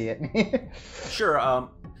doesn't see it. Sure.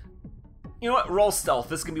 You know what? Roll stealth.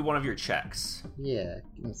 This can be one of your checks. Yeah,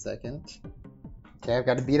 give me a second. Okay, I've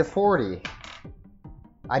got to beat a 40.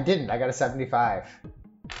 I didn't. I got a 75.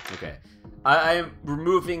 Okay. I am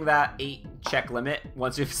removing that 8 check limit.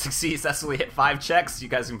 Once you successfully hit 5 checks, you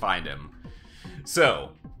guys can find him.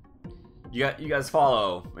 So, you guys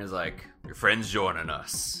follow. He's like, your friend's joining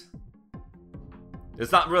us.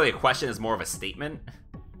 It's not really a question, it's more of a statement.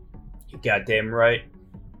 You goddamn right.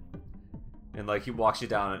 And like he walks you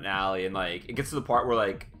down an alley, and like it gets to the part where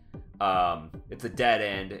like it's a dead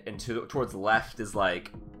end, and towards the left is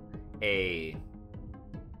like a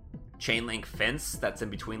chain link fence that's in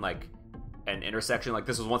between like an intersection. Like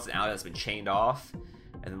this was once an alley that's been chained off,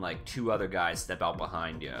 and then like 2 other guys step out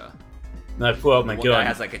behind you. And I pull out my One gun. guy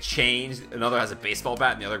has like a chain, another has a baseball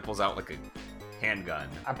bat, and the other pulls out like a handgun.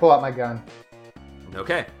 I pull out my gun.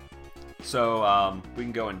 Okay, so we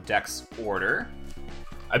can go in Dex order.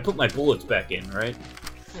 I put my bullets back in, right?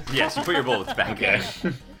 Yes, you put your bullets back in.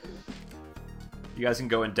 You guys can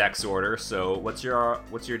go in Dex order. So what's your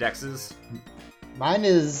Dexes?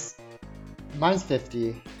 Mine's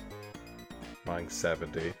 50. Mine's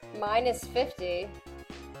 70. Mine is 50.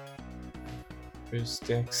 Where's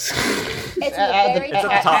Dex? It's At the- very It's at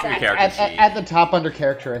the top of your character sheet. At the top under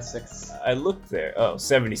characteristics. I looked there. Oh,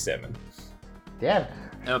 77. Damn.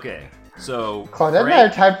 Okay, so Claudette and I are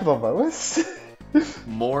tied for the lowest.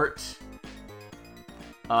 Mort.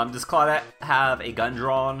 Does Claudette have a gun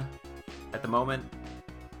drawn at the moment?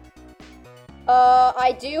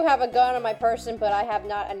 I do have a gun on my person, but I have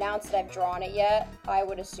not announced that I've drawn it yet. I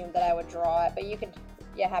would assume that I would draw it, but you could,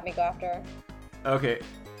 have me go after her. Okay,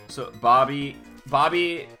 so Bobby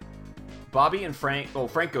and Frank. Oh,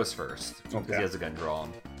 Frank goes first because Okay. he has a gun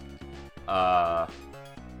drawn.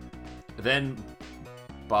 Then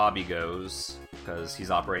Bobby goes because he's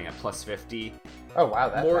operating at plus 50. Oh wow,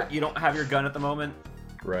 that's Mort, nice. you don't have your gun at the moment,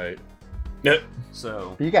 Right. Nope.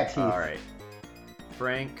 so But you got teeth. all right.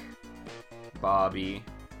 Frank, Bobby,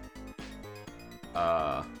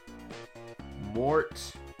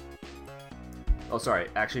 Mort. Oh, sorry.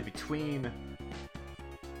 Actually, between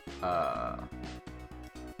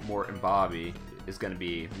Mort and Bobby is going to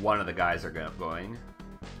be one of the guys are going.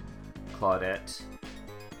 Claudette,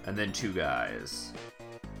 and then 2 guys.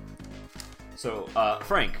 So,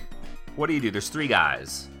 Frank, what do you do? There's 3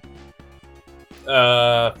 guys.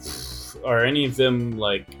 Are any of them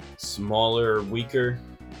like smaller, or weaker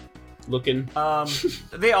looking?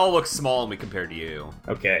 They all look small when we compare to you.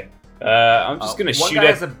 Okay. I'm just gonna one shoot guy at.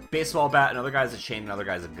 has a baseball bat, another guy has a chain, another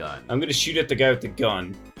guy has a gun. I'm gonna shoot at the guy with the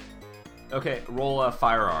gun. Okay, roll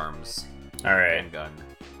firearms. All right. Handgun.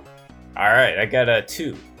 All right. I got a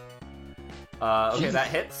 2. Okay, Jesus. that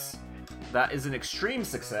hits. That is an extreme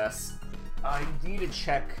success. I need to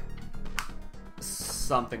check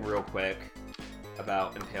something real quick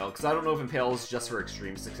about Impale, because I don't know if Impale is just for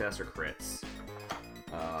extreme success or crits.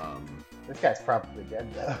 This guy's probably dead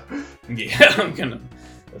though. Yeah, I'm gonna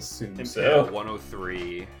assume Impale so.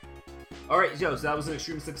 103. Alright, so that was an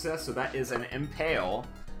extreme success, so that is an Impale.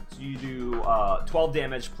 So you do 12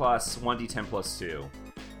 damage plus 1d10 plus 2.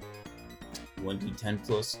 1d10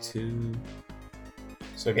 plus 2.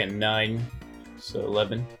 So I get 9. So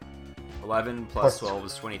 11. 11 plus 12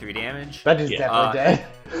 is 23 damage. That is Yeah.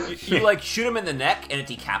 definitely dead. You like shoot him in the neck and it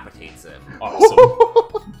decapitates him.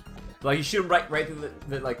 Awesome. Like you shoot him right through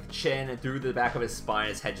the like chin and through the back of his spine.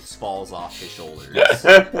 His head just falls off his shoulders.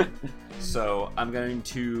 So I'm going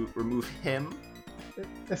to remove him.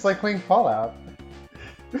 It's like playing Fallout.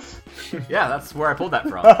 Yeah, that's where I pulled that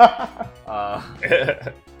from.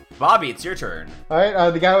 Bobby, it's your turn. Alright,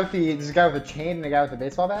 there's a guy with a chain and a guy with a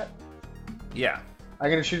baseball bat. Yeah, I'm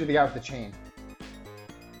gonna shoot at the guy with the chain.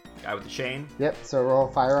 guy with the chain. Yep, so roll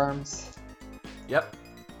firearms. Yep.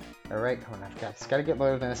 Alright, come on, guys. Gotta get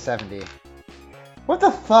lower than a 70. What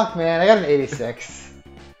the fuck, man? I got an 86.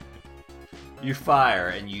 You fire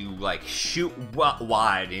and you like shoot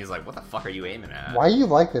wide, and he's like, "What the fuck are you aiming at?" Why you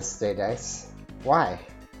like this today, Dice? Why?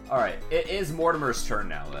 All right, it is Mortimer's turn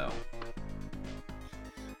now, though.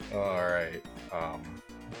 All right.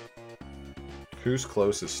 Who's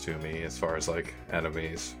closest to me as far as like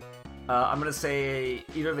enemies? I'm gonna say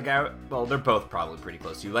either the guy. Well, they're both probably pretty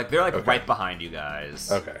close to you. Like they're like Okay. right behind you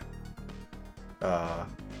guys. Okay.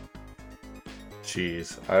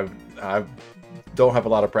 Jeez, I don't have a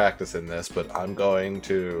lot of practice in this, but I'm going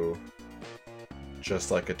to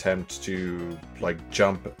just like attempt to like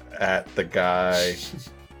jump at the guy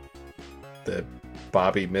that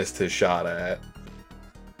Bobby missed his shot at.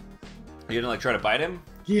 You gonna like try to bite him?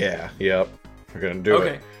 Yeah, yep. We're gonna do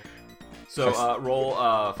Okay. it. So roll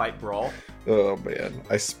fight brawl. Oh man,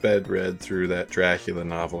 I sped read through that Dracula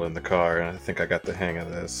novel in the car, and I think I got the hang of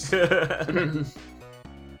this.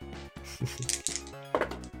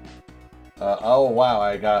 Oh wow,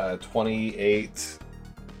 I got a 28.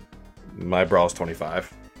 My brawl's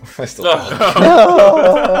 25. I still.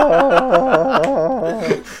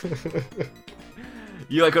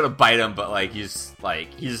 You like go to bite him, but like he just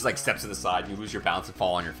like steps to the side. You lose your balance and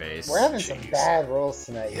fall on your face. We're having some Jeez. bad rolls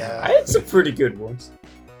tonight, Yeah. I guys. had some pretty good ones.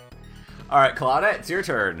 All right, Claudette, it's your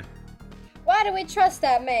turn. Why do we trust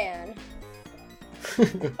that man?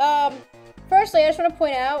 Firstly, I just want to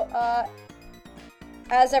point out,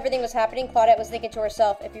 as everything was happening, Claudette was thinking to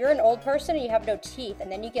herself, if you're an old person and you have no teeth,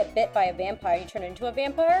 and then you get bit by a vampire and you turn into a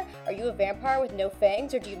vampire, are you a vampire with no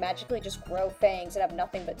fangs, or do you magically just grow fangs and have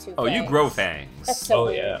nothing but two Oh, fangs? you grow fangs. That's so Oh,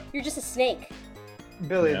 weird. yeah. You're just a snake.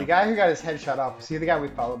 Billy, Yeah. the guy who got his head shot off, was he the guy we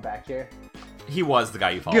followed back here? He was the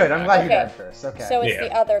guy you followed. Good, I'm back. glad you Okay. died first. Okay. So it's Yeah.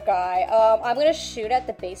 the other guy. I'm gonna shoot at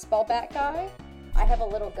the baseball bat guy. I have a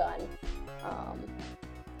little gun.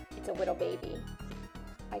 It's a little baby.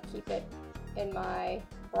 I keep it in my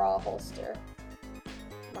bra holster.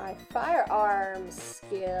 My firearms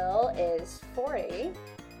skill is 40.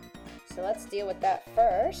 So let's deal with that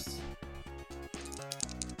first.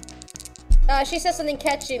 She says something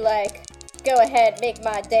catchy like, "Go ahead, make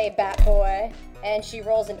my day, bat boy." And she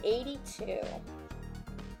rolls an 82.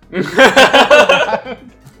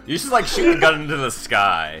 You just like shoot the gun into the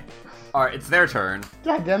sky. All right, it's their turn.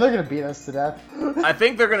 God damn, they're gonna beat us to death. I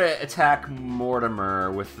think they're gonna attack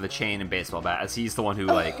Mortimer with the chain and baseball bat, as he's the one who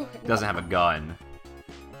like doesn't have a gun.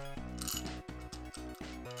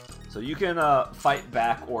 So you can fight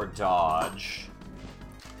back or dodge.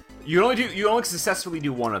 You only successfully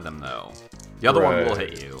do one of them though. The other one will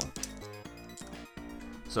hit you.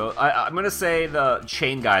 So I'm gonna say the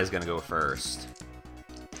chain guy is gonna go first.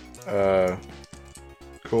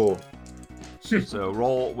 Cool. So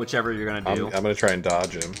roll whichever you're gonna I'm do. gonna try and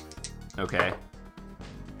dodge him. Okay.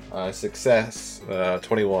 Success.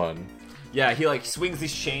 21. Yeah, he like swings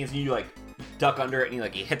these chains and you like duck under it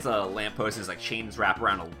and he hits a lamppost and his like chains wrap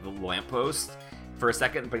around the lamppost for a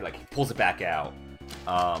second, but he like pulls it back out.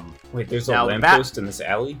 Wait, there's a Now, the lamppost in this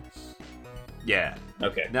alley? Yeah.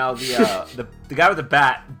 Okay. Now the guy with the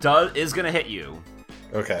bat is gonna hit you.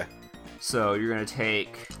 Okay. So you're gonna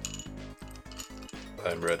take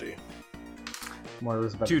I'm ready.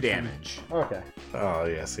 Mortar's about 2 to- damage Okay. Oh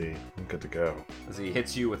yeah, see, I'm good to go. as he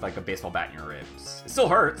hits you with like a baseball bat in your ribs. It still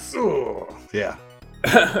hurts. Ooh, yeah.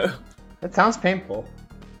 That sounds painful.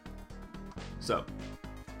 So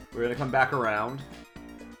we're gonna come back around.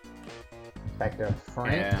 Back to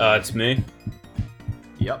Frank. And, It's me.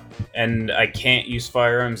 yep. And I can't use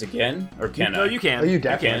firearms again? Or can No, I? you can. Oh, you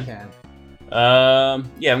definitely can.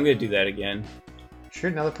 Yeah, I'm gonna do that again.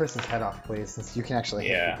 Shoot another person's head off, please, since you can actually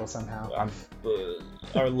hit Yeah. people somehow.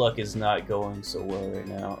 Our luck is not going so well right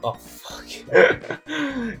now. Oh, fuck.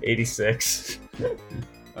 86.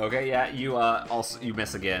 Okay, yeah, you you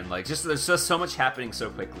miss again. Like there's just so much happening so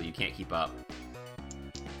quickly you can't keep up.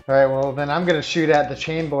 Alright, well then I'm gonna shoot at the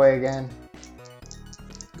chain boy again.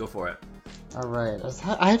 Go for it. Alright,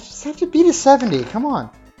 I just have to beat a 70, come on.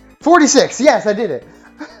 46, yes, I did it.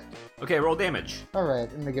 Okay, roll damage. Alright,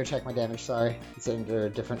 let me go check my damage, sorry. It's under a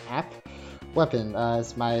different app. Weapon,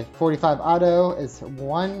 is my 45 auto, is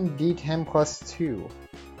 1d10 plus 2.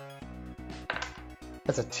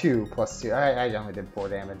 That's a 2 plus 2. I only did 4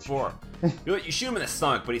 damage. 4. You shoot him in the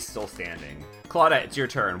stomach, but he's still standing. Claudette, it's your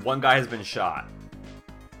turn. One guy has been shot.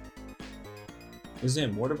 Is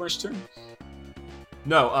it Mortimer's turn?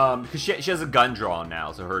 No, because she has a gun drawn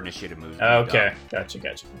now, so her initiative moves. Okay, gotcha.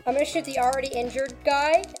 I'm gonna shoot the already injured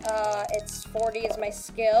guy. It's 40 is my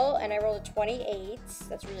skill, and I rolled a 28.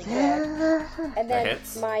 That's really good. And That then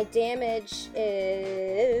hits. my damage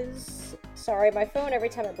is... Sorry, my phone, every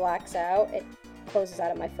time it blacks out, it closes out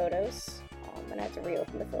of my photos. And I have to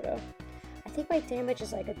reopen the photo. I think my damage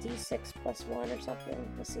is like a d6 plus 1 or something.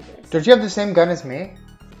 Let's see here. Don't you have the same gun as me?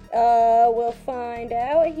 We'll find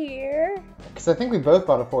out here. Because I think we both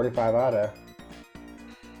bought a 45 auto.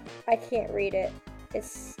 I can't read it.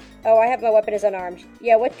 It's... Oh, I have my weapon is unarmed.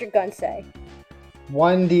 Yeah, what's your gun say?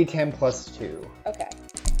 1d10 plus 2. Okay.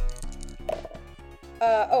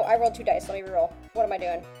 Oh, I rolled 2 dice. Let me reroll. What am I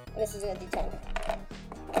doing? And this is in a d10.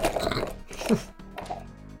 Okay.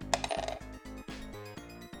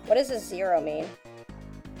 What does a 0 mean?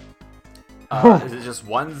 Is it just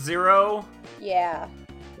 1 0? Yeah.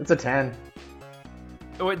 It's a 10.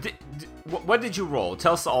 What did you roll?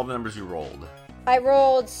 Tell us all the numbers you rolled. I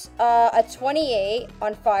rolled a 28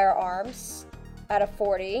 on firearms out of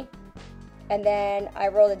 40. And then I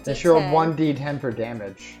rolled a d10. Then she rolled 1d10 for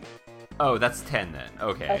damage. Oh, that's 10 then.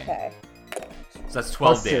 Okay. Okay. So that's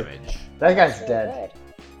 12 Plus 2. damage. That guy's Really dead.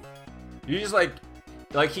 good. You just like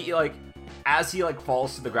he as he like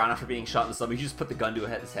falls to the ground after being shot in the stomach, you just put the gun to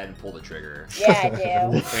his head and pull the trigger, Yeah, I do.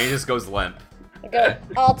 and he just goes limp.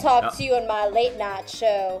 I'll talk to you on my late night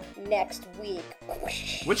show next week.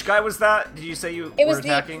 Which guy was that? Did you say you It were was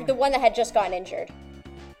attacking? the one that had just gotten injured.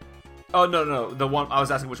 Oh no, the one I was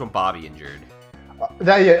asking which one Bobby injured.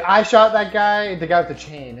 I shot that guy, the guy with the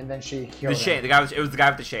chain, and then she killed The chain. him. It was the guy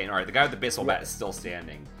with the chain. All right, the guy with the baseball bat is still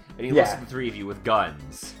standing, and he looks Yeah. at the three of you with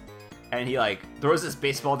guns, and he like throws this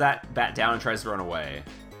baseball bat down and tries to run away.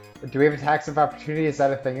 Do we have attacks of opportunity? Is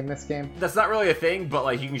that a thing in this game? That's not really a thing, but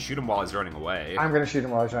like you can shoot him while he's running away. I'm gonna shoot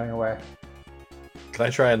him while he's running away. Can I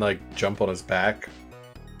try and like jump on his back?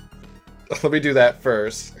 Let me do that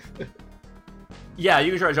first. Yeah,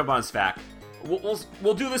 you can try to jump on his back.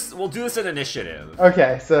 We'll do this. We'll do this in initiative.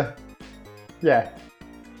 Okay, so yeah.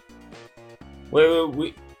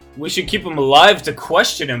 Wait, we should keep him alive to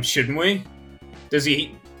question him, shouldn't we? Doesn't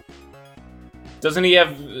he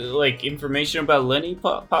have like information about Lenny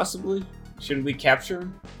possibly? Shouldn't we capture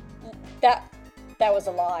him? That was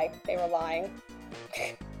a lie. They were lying.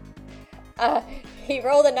 He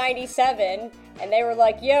rolled a 97, and they were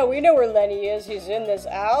like, "Yeah, we know where Lenny is. He's in this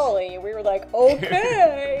alley." We were like,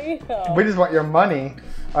 "Okay." We just want your money.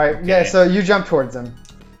 All right, yeah. So you jump towards him.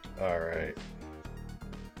 All right.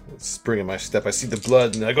 Spring in my step. I see the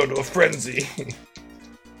blood, and I go into a frenzy.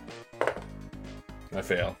 I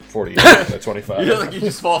fail. 48. 25. You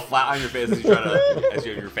just fall flat on your face as you try to as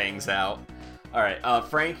you have your fangs out. All right,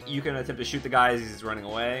 Frank, you can attempt to shoot the guy as he's running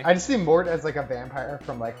away. I just see Mort as like a vampire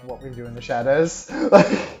from like What We Do in the Shadows. All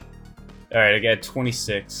right, I got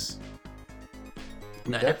 26.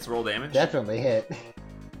 That hits. Roll damage. Definitely hit.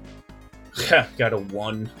 Got a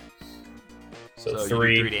 1. So You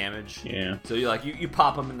 3. do 3 damage. Yeah. So you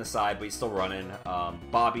pop him in the side, but he's still running.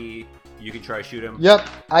 Bobby, you can try to shoot him. Yep,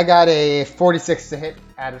 I got a 46 to hit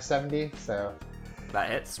out of 70. So That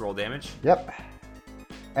hits. Roll damage. yep,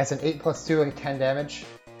 that's an 8 plus 2, like 10 damage.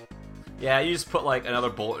 Yeah, you just put like another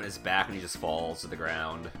bullet in his back, and he just falls to the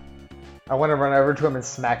ground. I want to run over to him and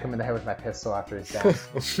smack him in the head with my pistol after he's down.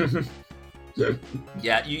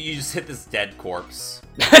 Yeah, you just hit this dead corpse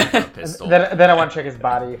with a pistol. then I want to check his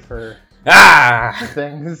body for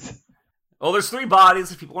things. Well, there's 3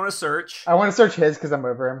 bodies if people want to search. I want to search his because I'm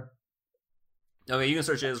over him. Okay, you can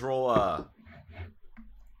search his. Roll. Can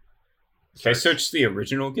I search the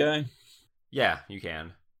original guy? Yeah, you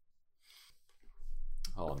can.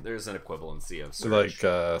 Hold on, there's an equivalency of search.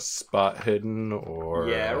 Like spot hidden or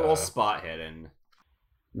Yeah, roll spot hidden.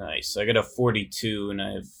 Nice. I got a 42 and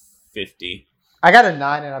I have 50. I got a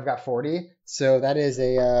 9 and I've got 40, so that is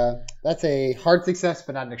that's a hard success,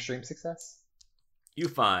 but not an extreme success. You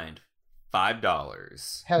find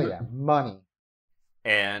 $5 Hell yeah, money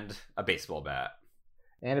and a baseball bat.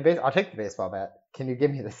 and a base. I'll take the baseball bat. Can you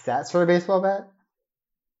give me the stats for a baseball bat?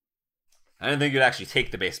 I didn't think you'd actually take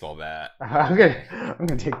the baseball bat. I'm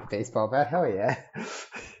gonna take the baseball bat. Hell yeah.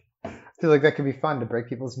 I feel like that could be fun to break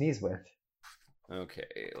people's knees with.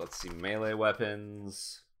 Okay, let's see. Melee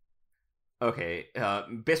weapons. Okay,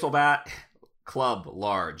 baseball bat, club,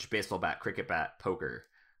 large, baseball bat, cricket bat, poker.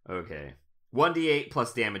 Okay. 1d8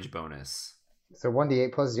 plus damage bonus. So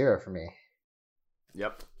 1d8 plus 0 for me.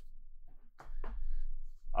 Yep.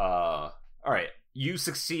 Alright. You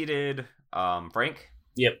succeeded, Frank?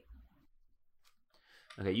 Yep.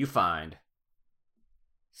 Okay, you find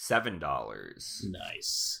 $7.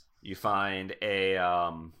 Nice. You find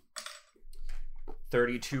a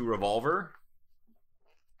 32 revolver.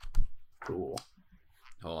 Cool.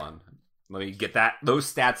 Hold on. Let me get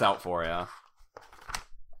those stats out for you.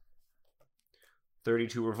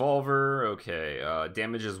 32 revolver. Okay.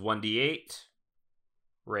 Damage is 1d8.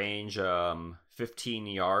 Range 15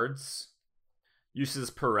 yards. Uses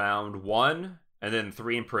per round 1, and then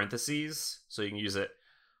 3 in parentheses. So you can use it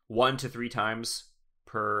 1 to 3 times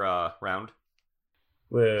per round.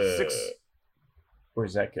 6.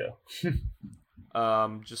 Where's that go?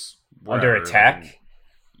 Just Under wherever. attack?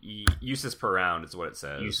 Uses per round is what it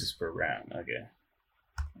says. Uses per round. Okay.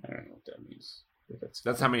 I don't know what that means. But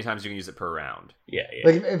That's how many times you can use it per round. Yeah.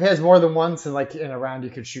 Like if it has more than once, and like in a round, you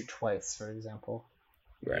could shoot twice, for example.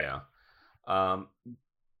 Right. Yeah.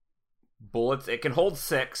 Bullets. It can hold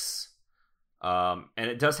 6. And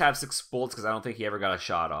it does have 6 bullets because I don't think he ever got a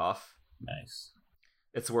shot off. Nice.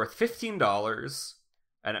 It's worth $15,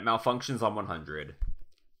 and it malfunctions on 100.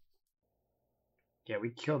 Yeah, we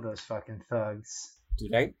killed those fucking thugs.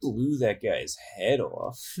 Dude, I blew that guy's head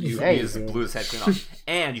off. You Yeah, you just did. blew his head clean off.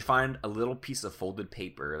 And you find a little piece of folded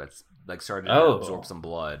paper that's like starting to absorb some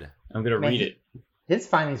blood. I'm gonna Man, read it. His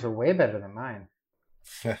findings were way better than mine.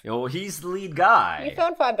 Well, he's the lead guy. You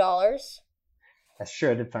found $5. That's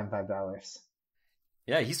true. I did find $5.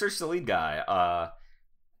 Yeah, he searched the lead guy.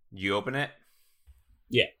 You open it?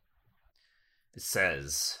 Yeah. It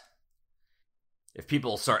says, if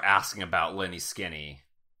people start asking about Lenny Skinny,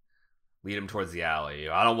 lead them towards the alley.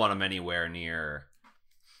 I don't want them anywhere near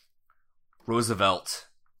Roosevelt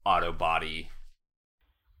Auto Body.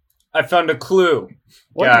 I found a clue,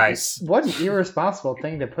 guys. What an irresponsible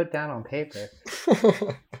thing to put down on paper.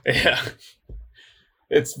 Yeah.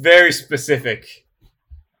 It's very specific.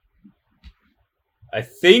 I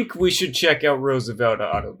think we should check out Roosevelt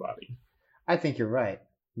Auto Body. I think you're right,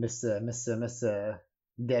 Mr.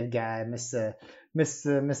 Dead Guy,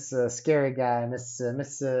 Mr. Scary Guy,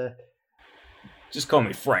 Mr. Just call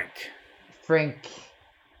me Frank. Frank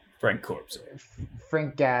Corpser.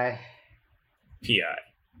 Frank Guy. P.I.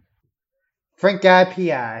 Frank Guy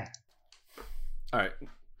P.I. All right.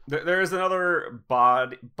 There's another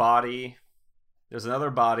body. There's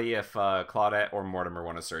another body if Claudette or Mortimer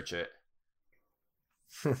want to search it.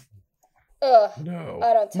 Ugh. No.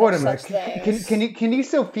 I don't touch Mortimer, such things. can you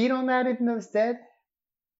still feed on that even though it's dead?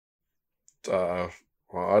 Well,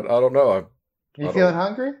 I don't know. Are you feeling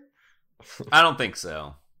hungry? I don't think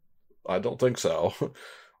so. I don't think so.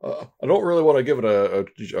 I don't really want to give it a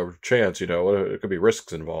chance, you know. It could be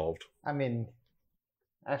risks involved. I mean,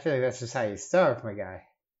 I feel like that's just how you starve, my guy.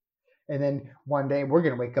 And then one day we're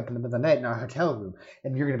going to wake up in the middle of the night in our hotel room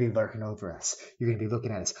and you're going to be lurking over us. You're going to be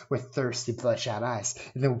looking at us with thirsty, bloodshot eyes.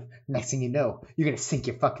 And then next thing you know, you're going to sink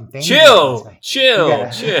your fucking thing. Chill!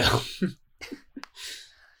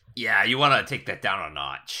 Yeah, you want to take that down a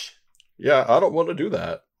notch. Yeah, I don't want to do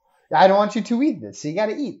that. I don't want you to eat this. So you got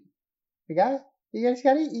to eat. You guys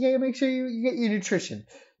got to eat. You got to make sure you get your nutrition.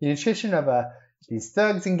 Your nutrition of these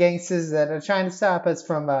thugs and gangsters that are trying to stop us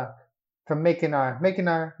from making our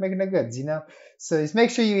goods, you know. So just make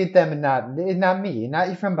sure you eat them and not me, not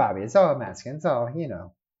you from Bobby. It's all I'm asking. It's all, you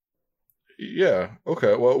know. Yeah.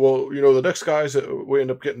 Okay. Well, you know, the next guys that we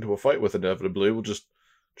end up getting into a fight with inevitably will just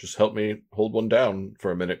help me hold one down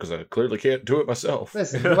for a minute because I clearly can't do it myself.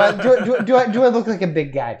 Listen, do I look like a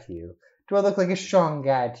big guy to you? Do I look like a strong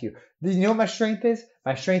guy to you? Do you know what my strength is?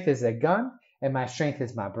 My strength is a gun, and my strength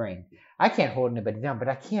is my brain. I can't hold anybody down, but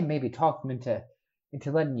I can maybe talk them into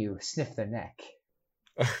letting you sniff their neck.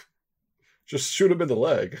 Just shoot him in the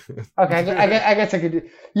leg. Okay, I guess I could do.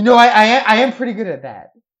 You know, I am pretty good at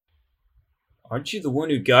that. Aren't you the one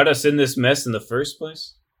who got us in this mess in the first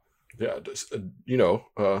place? Yeah, just, you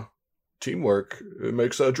know, teamwork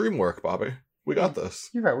makes a dream work, Bobby. We got this.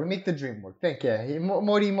 You're right. We make the dream work. Thank you,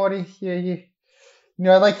 Morty. You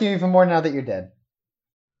know, I like you even more now that you're dead.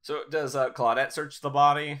 So does Claudette search the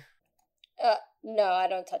body? No, I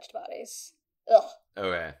don't touch bodies. Ugh.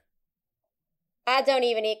 Okay. I don't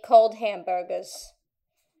even eat cold hamburgers.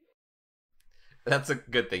 That's a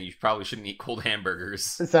good thing. You probably shouldn't eat cold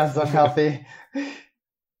hamburgers. It sounds unhealthy.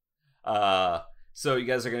 So you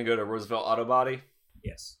guys are going to go to Roosevelt Auto Body?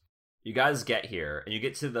 Yes. You guys get here, and you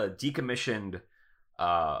get to the decommissioned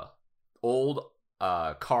old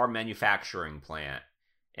car manufacturing plant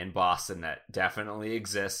in Boston that definitely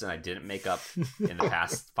exists, and I didn't make up in the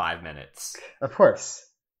past 5 minutes. Of course.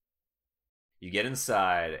 You get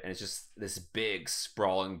inside, and it's just this big,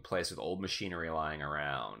 sprawling place with old machinery lying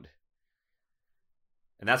around.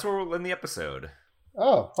 And that's where we'll end the episode.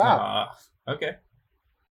 Oh, wow. Okay.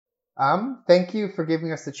 Thank you for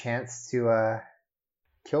giving us the chance to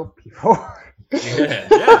kill people.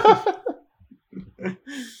 Yeah.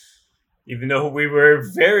 Even though we were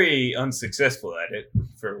very unsuccessful at it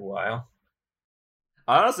for a while.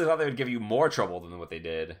 I honestly thought they would give you more trouble than what they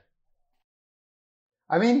did.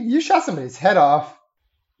 I mean, you shot somebody's head off.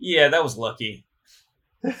 Yeah, that was lucky.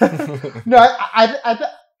 No,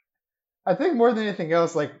 I think more than anything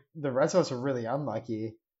else, like, the rest of us are really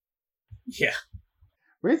unlucky. Yeah.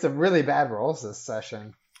 We had some really bad rolls this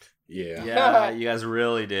session. Yeah. Yeah, you guys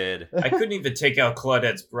really did. I couldn't even take out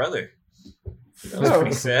Claudette's brother. That was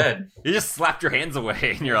pretty sad. You just slapped your hands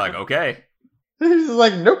away, and you're like, okay. He's just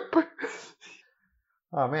like, nope.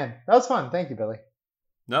 Oh, man. That was fun. Thank you, Billy.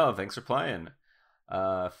 No, thanks for playing.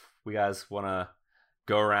 If we guys want to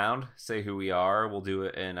go around, say who we are, we'll do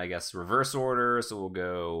it in, I guess, reverse order. So we'll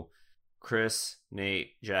go Chris,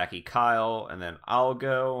 Nate, Jackie, Kyle, and then I'll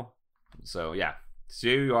go. So, yeah.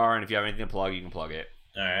 See who you are, and if you have anything to plug, you can plug it.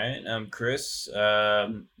 All right, I'm Chris.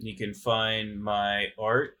 You can find my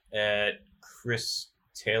art at Chris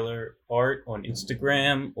Taylor Art on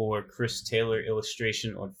Instagram, or Chris Taylor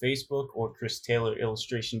Illustration on Facebook, or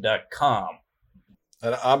ChrisTaylorIllustration.com.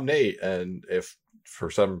 And I'm Nate, and if for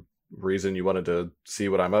some reason you wanted to see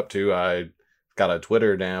what I'm up to, I got a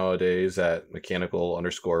Twitter nowadays at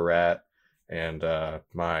mechanical_rat, and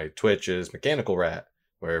my Twitch is Mechanical Rat,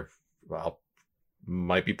 where I'll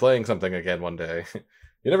might be playing something again one day.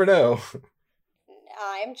 You never know.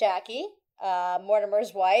 I'm Jackie,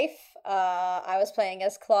 Mortimer's wife. I was playing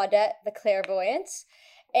as Claudette the Clairvoyance.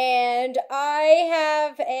 And I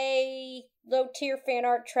have a low-tier fan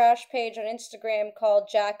art trash page on Instagram called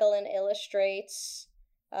Jacqueline Illustrates.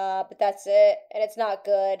 But that's it, and it's not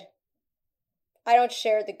good. I don't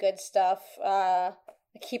share the good stuff. I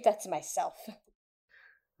keep that to myself.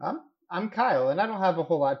 I'm Kyle, and I don't have a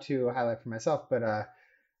whole lot to highlight for myself, but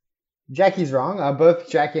Jackie's wrong. Both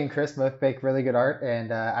Jackie and Chris both make really good art,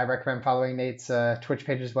 and I recommend following Nate's Twitch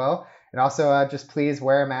page as well. And also, just please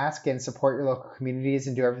wear a mask and support your local communities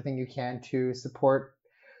and do everything you can to support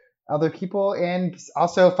other people. And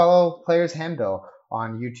also follow Players Handbill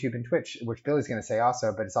on YouTube and Twitch, which Billy's going to say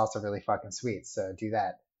also, but it's also really fucking sweet. So do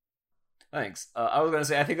that. Thanks. I was going to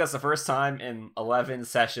say, I think that's the first time in 11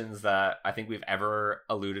 sessions that I think we've ever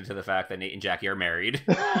alluded to the fact that Nate and Jackie are married.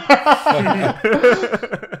 That's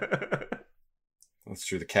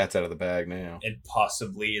true. The cat's out of the bag now. And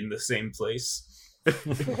possibly in the same place.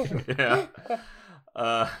 Yeah.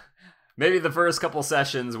 Maybe the first couple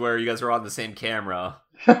sessions where you guys were on the same camera.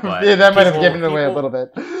 But yeah, that might have given it away a little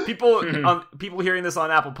bit. People hearing this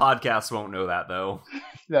on Apple Podcasts won't know that, though.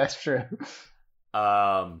 That's true.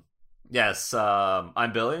 Yes,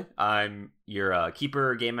 I'm Billy. I'm your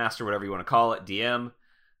keeper, game master, whatever you want to call it, DM.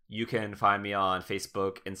 You can find me on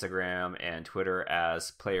Facebook, Instagram, and Twitter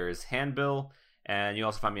as Players Handbill. And you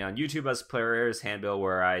also find me on YouTube as Players Handbill,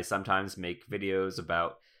 where I sometimes make videos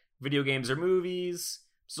about video games or movies.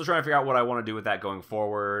 Still trying to figure out what I want to do with that going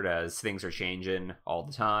forward, as things are changing all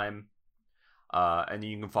the time. And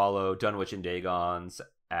you can follow Dunwich and Dagons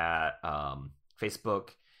at Facebook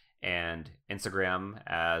and Instagram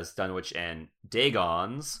as Dunwich and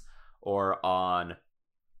Dagons, or on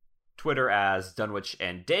Twitter as Dunwich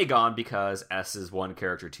and Dagon, because S is one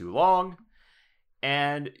character too long.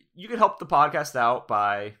 And you can help the podcast out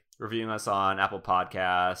by reviewing us on Apple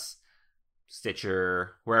Podcasts,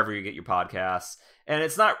 Stitcher, wherever you get your podcasts. And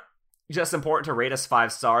it's not just important to rate us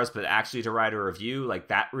 5 stars, but actually to write a review. Like,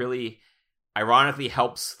 that really, ironically,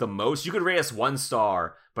 helps the most. You could rate us 1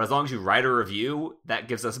 star, but as long as you write a review, that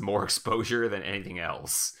gives us more exposure than anything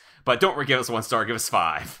else. But don't give us 1 star, give us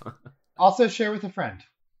 5. Also, share with a friend.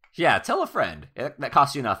 Yeah, tell a friend. That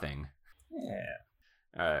costs you nothing.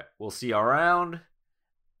 Yeah. Alright, we'll see you around.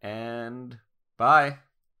 And bye.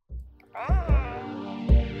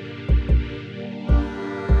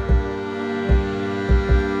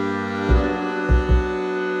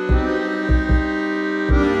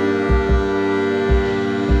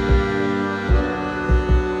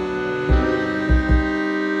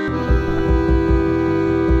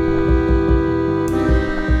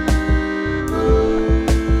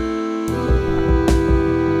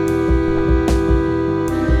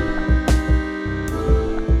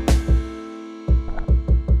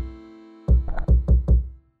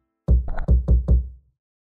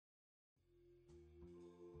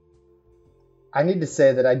 I need to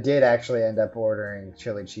say that I did actually end up ordering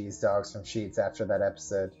chili cheese dogs from Sheetz after that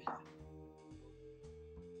episode.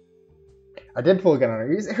 I did pull a gun on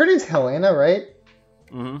her. Her name's Helena, right?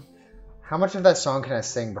 Mm-hmm. How much of that song can I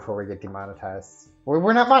sing before we get demonetized?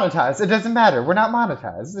 We're not monetized. It doesn't matter. We're not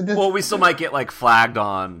monetized. Well, we still might get flagged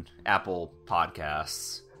on Apple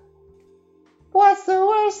Podcasts. What's the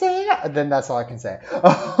worst thing? Then that's all I can say.